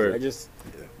 it's crazy. Word. I just,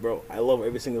 bro, I love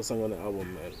every single song on the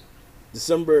album, man.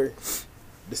 December.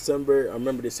 I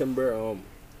remember December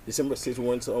 6th, we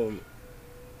went to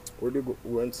where did we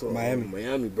went to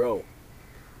Miami, bro.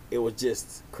 It was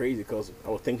just crazy because I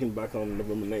was thinking back on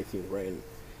November 19th, right? And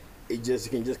it just,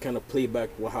 you can just kind of play back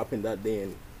what happened that day,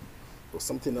 and it was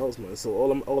something else, man. So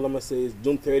all I'm gonna say is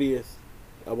June 30th,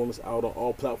 album is out on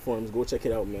all platforms. Go check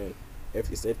it out, man.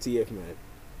 It's FTF, man.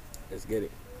 Let's get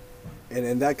it.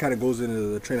 And that kind of goes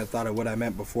into the train of thought of what I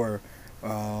meant before,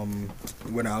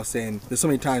 when I was saying there's so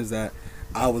many times that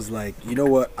I was like, you know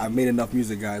what, I've made enough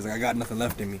music, guys. Like, I got nothing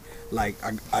left in me. Like,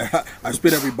 I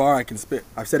spit every bar I can spit.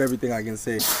 I've said everything I can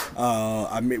say.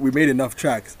 We made enough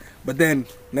tracks. But then,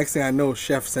 next thing I know,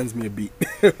 Chef sends me a beat.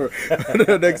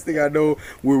 The next thing I know,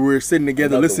 we're sitting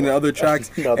together listening to other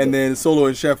tracks, and then Solo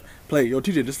and Chef play, yo,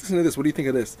 TJ, just listen to this. What do you think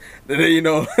of this? And then, you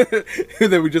know, and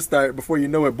then we just start, before you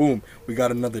know it, boom, we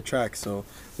got another track. So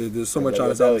there's so much on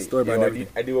this story about everything.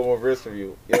 I do one more verse for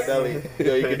you. Yo, Deli,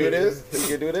 yo, you can do this? You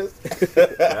can do this?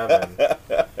 Yeah, man.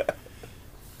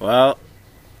 Well,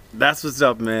 that's what's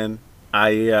up, man.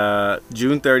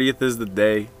 June 30th is the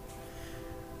day.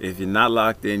 If you're not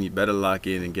locked in, you better lock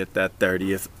in and get that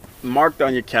 30th marked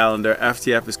on your calendar.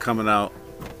 FTF is coming out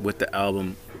with the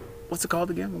album. What's it called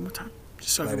again? One more time,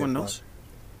 just so everyone knows.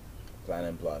 Planning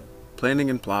and plotting. Planning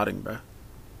and plotting, bruh.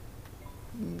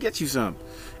 Get you some.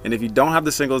 And if you don't have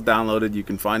the singles downloaded, you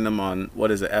can find them on, what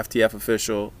is it, FTF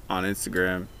Official on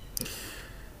Instagram.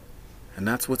 And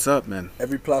that's what's up, man.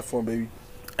 Every platform, baby.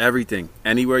 Everything.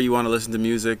 Anywhere you want to listen to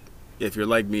music. If you're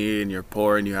like me and you're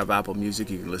poor and you have Apple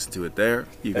Music, you can listen to it there.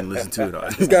 You can listen to it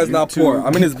on This guy's not poor.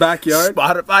 I'm in his backyard.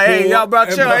 Spotify. Hey, yo, bro,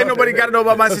 chill. Ain't nobody got to know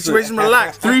about my situation.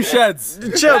 Relax. 3 sheds.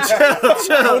 Chill.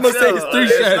 I'm gonna say it's 3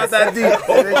 sheds. It's not that deep.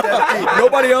 It ain't that deep.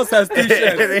 Nobody else has 3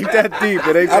 sheds. It ain't that deep.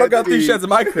 It ain't I don't got that 3 deep. sheds in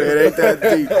my crib. It ain't that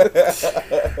deep.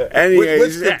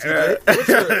 Anyways, which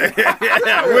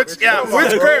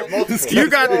crib? You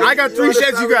got, I got 3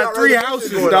 sheds. You got 3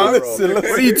 houses, dog. What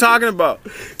are you talking about?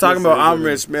 Talking about I'm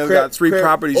rich, man. We got 3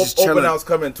 properties just chilling. Open house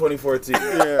coming 2014.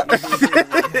 Yeah.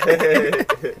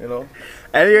 You know.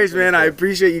 Anyways, man, I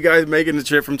appreciate you guys making the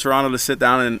trip from Toronto to sit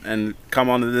down and come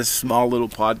onto this small little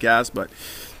podcast. But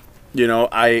you know,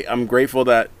 I'm grateful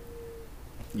that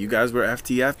you guys were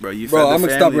FTF, bro. You bro, fed the I'm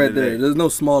gonna stop family right today. there. There's no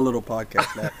small little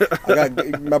podcast, man. I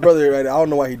got my brother right. I don't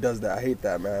know why he does that. I hate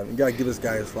that, man. You gotta give this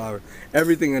guy his flower.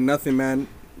 Everything and nothing, man.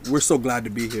 We're so glad to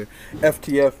be here.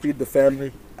 FTF, feed the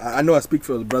family. I know I speak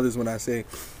for the brothers when I say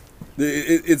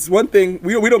it's one thing.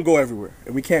 We don't go everywhere,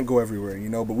 and we can't go everywhere, you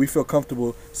know. But we feel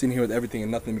comfortable sitting here with everything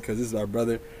and nothing because this is our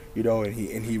brother, you know. And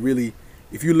he really,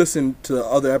 if you listen to the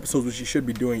other episodes, which you should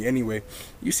be doing anyway,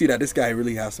 you see that this guy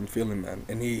really has some feeling, man,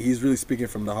 and he's really speaking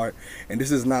from the heart. And this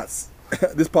is not.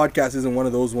 This podcast isn't one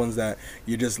of those ones that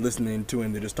you're just listening to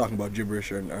and they're just talking about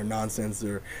gibberish or nonsense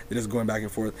or they're just going back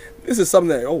and forth. This is something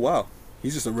that, oh wow,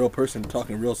 he's just a real person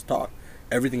talking real talk.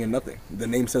 Everything and nothing. The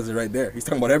name says it right there. He's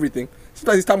talking about everything.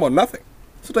 Sometimes he's talking about nothing.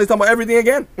 Sometimes he's talking about everything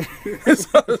again.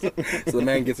 So the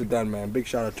man gets it done, man. Big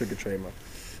shout out to Trick or Trade, man.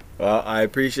 Well, I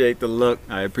appreciate the look.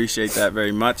 I appreciate that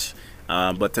very much.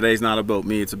 But today's not about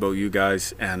me. It's about you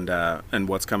guys and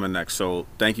what's coming next. So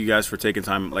thank you guys for taking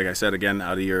time, like I said, again,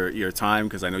 out of your time,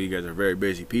 because I know you guys are very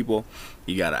busy people.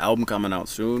 You got an album coming out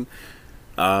soon.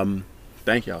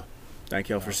 Thank y'all. Thank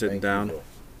y'all for sitting down.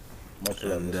 Much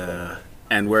love,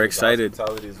 and we're excited.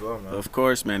 Hospitality as well, man. Of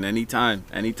course, man. Anytime.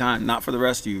 Not for the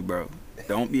rest of you, bro.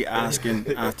 Don't be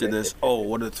asking after this, oh,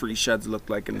 what do 3 sheds look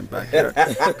like in the backyard?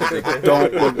 They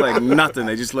don't look like nothing.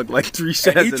 They just look like 3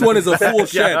 sheds. Each one is a full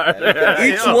shed.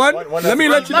 Each one, let me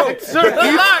let you know. There's a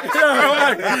TV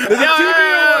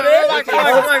over there.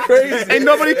 Crazy. Ain't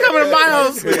nobody coming to my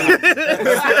house.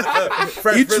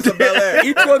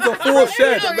 Each one's a full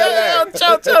shed.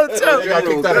 Chill.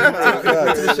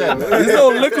 There's no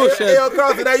liquor shed. Hey, yo,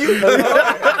 Carl, is that you?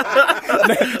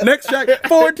 Next track,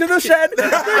 forward to the shed.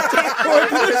 Forward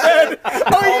to the shed. Oh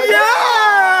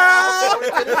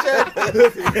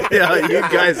yeah! Yeah, you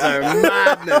guys are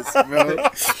madness, bro.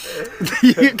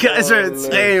 You guys are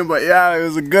insane, but yeah, it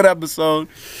was a good episode.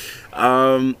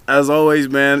 As always,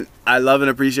 man, I love and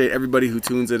appreciate everybody who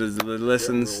tunes in and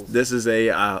listens. This is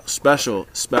a special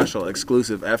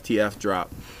exclusive FTF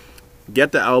drop.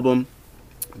 Get the album,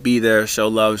 be there, show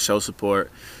love, show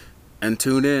support, and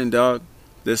tune in, dog.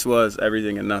 This was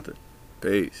Everything and Nothing.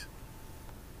 Peace.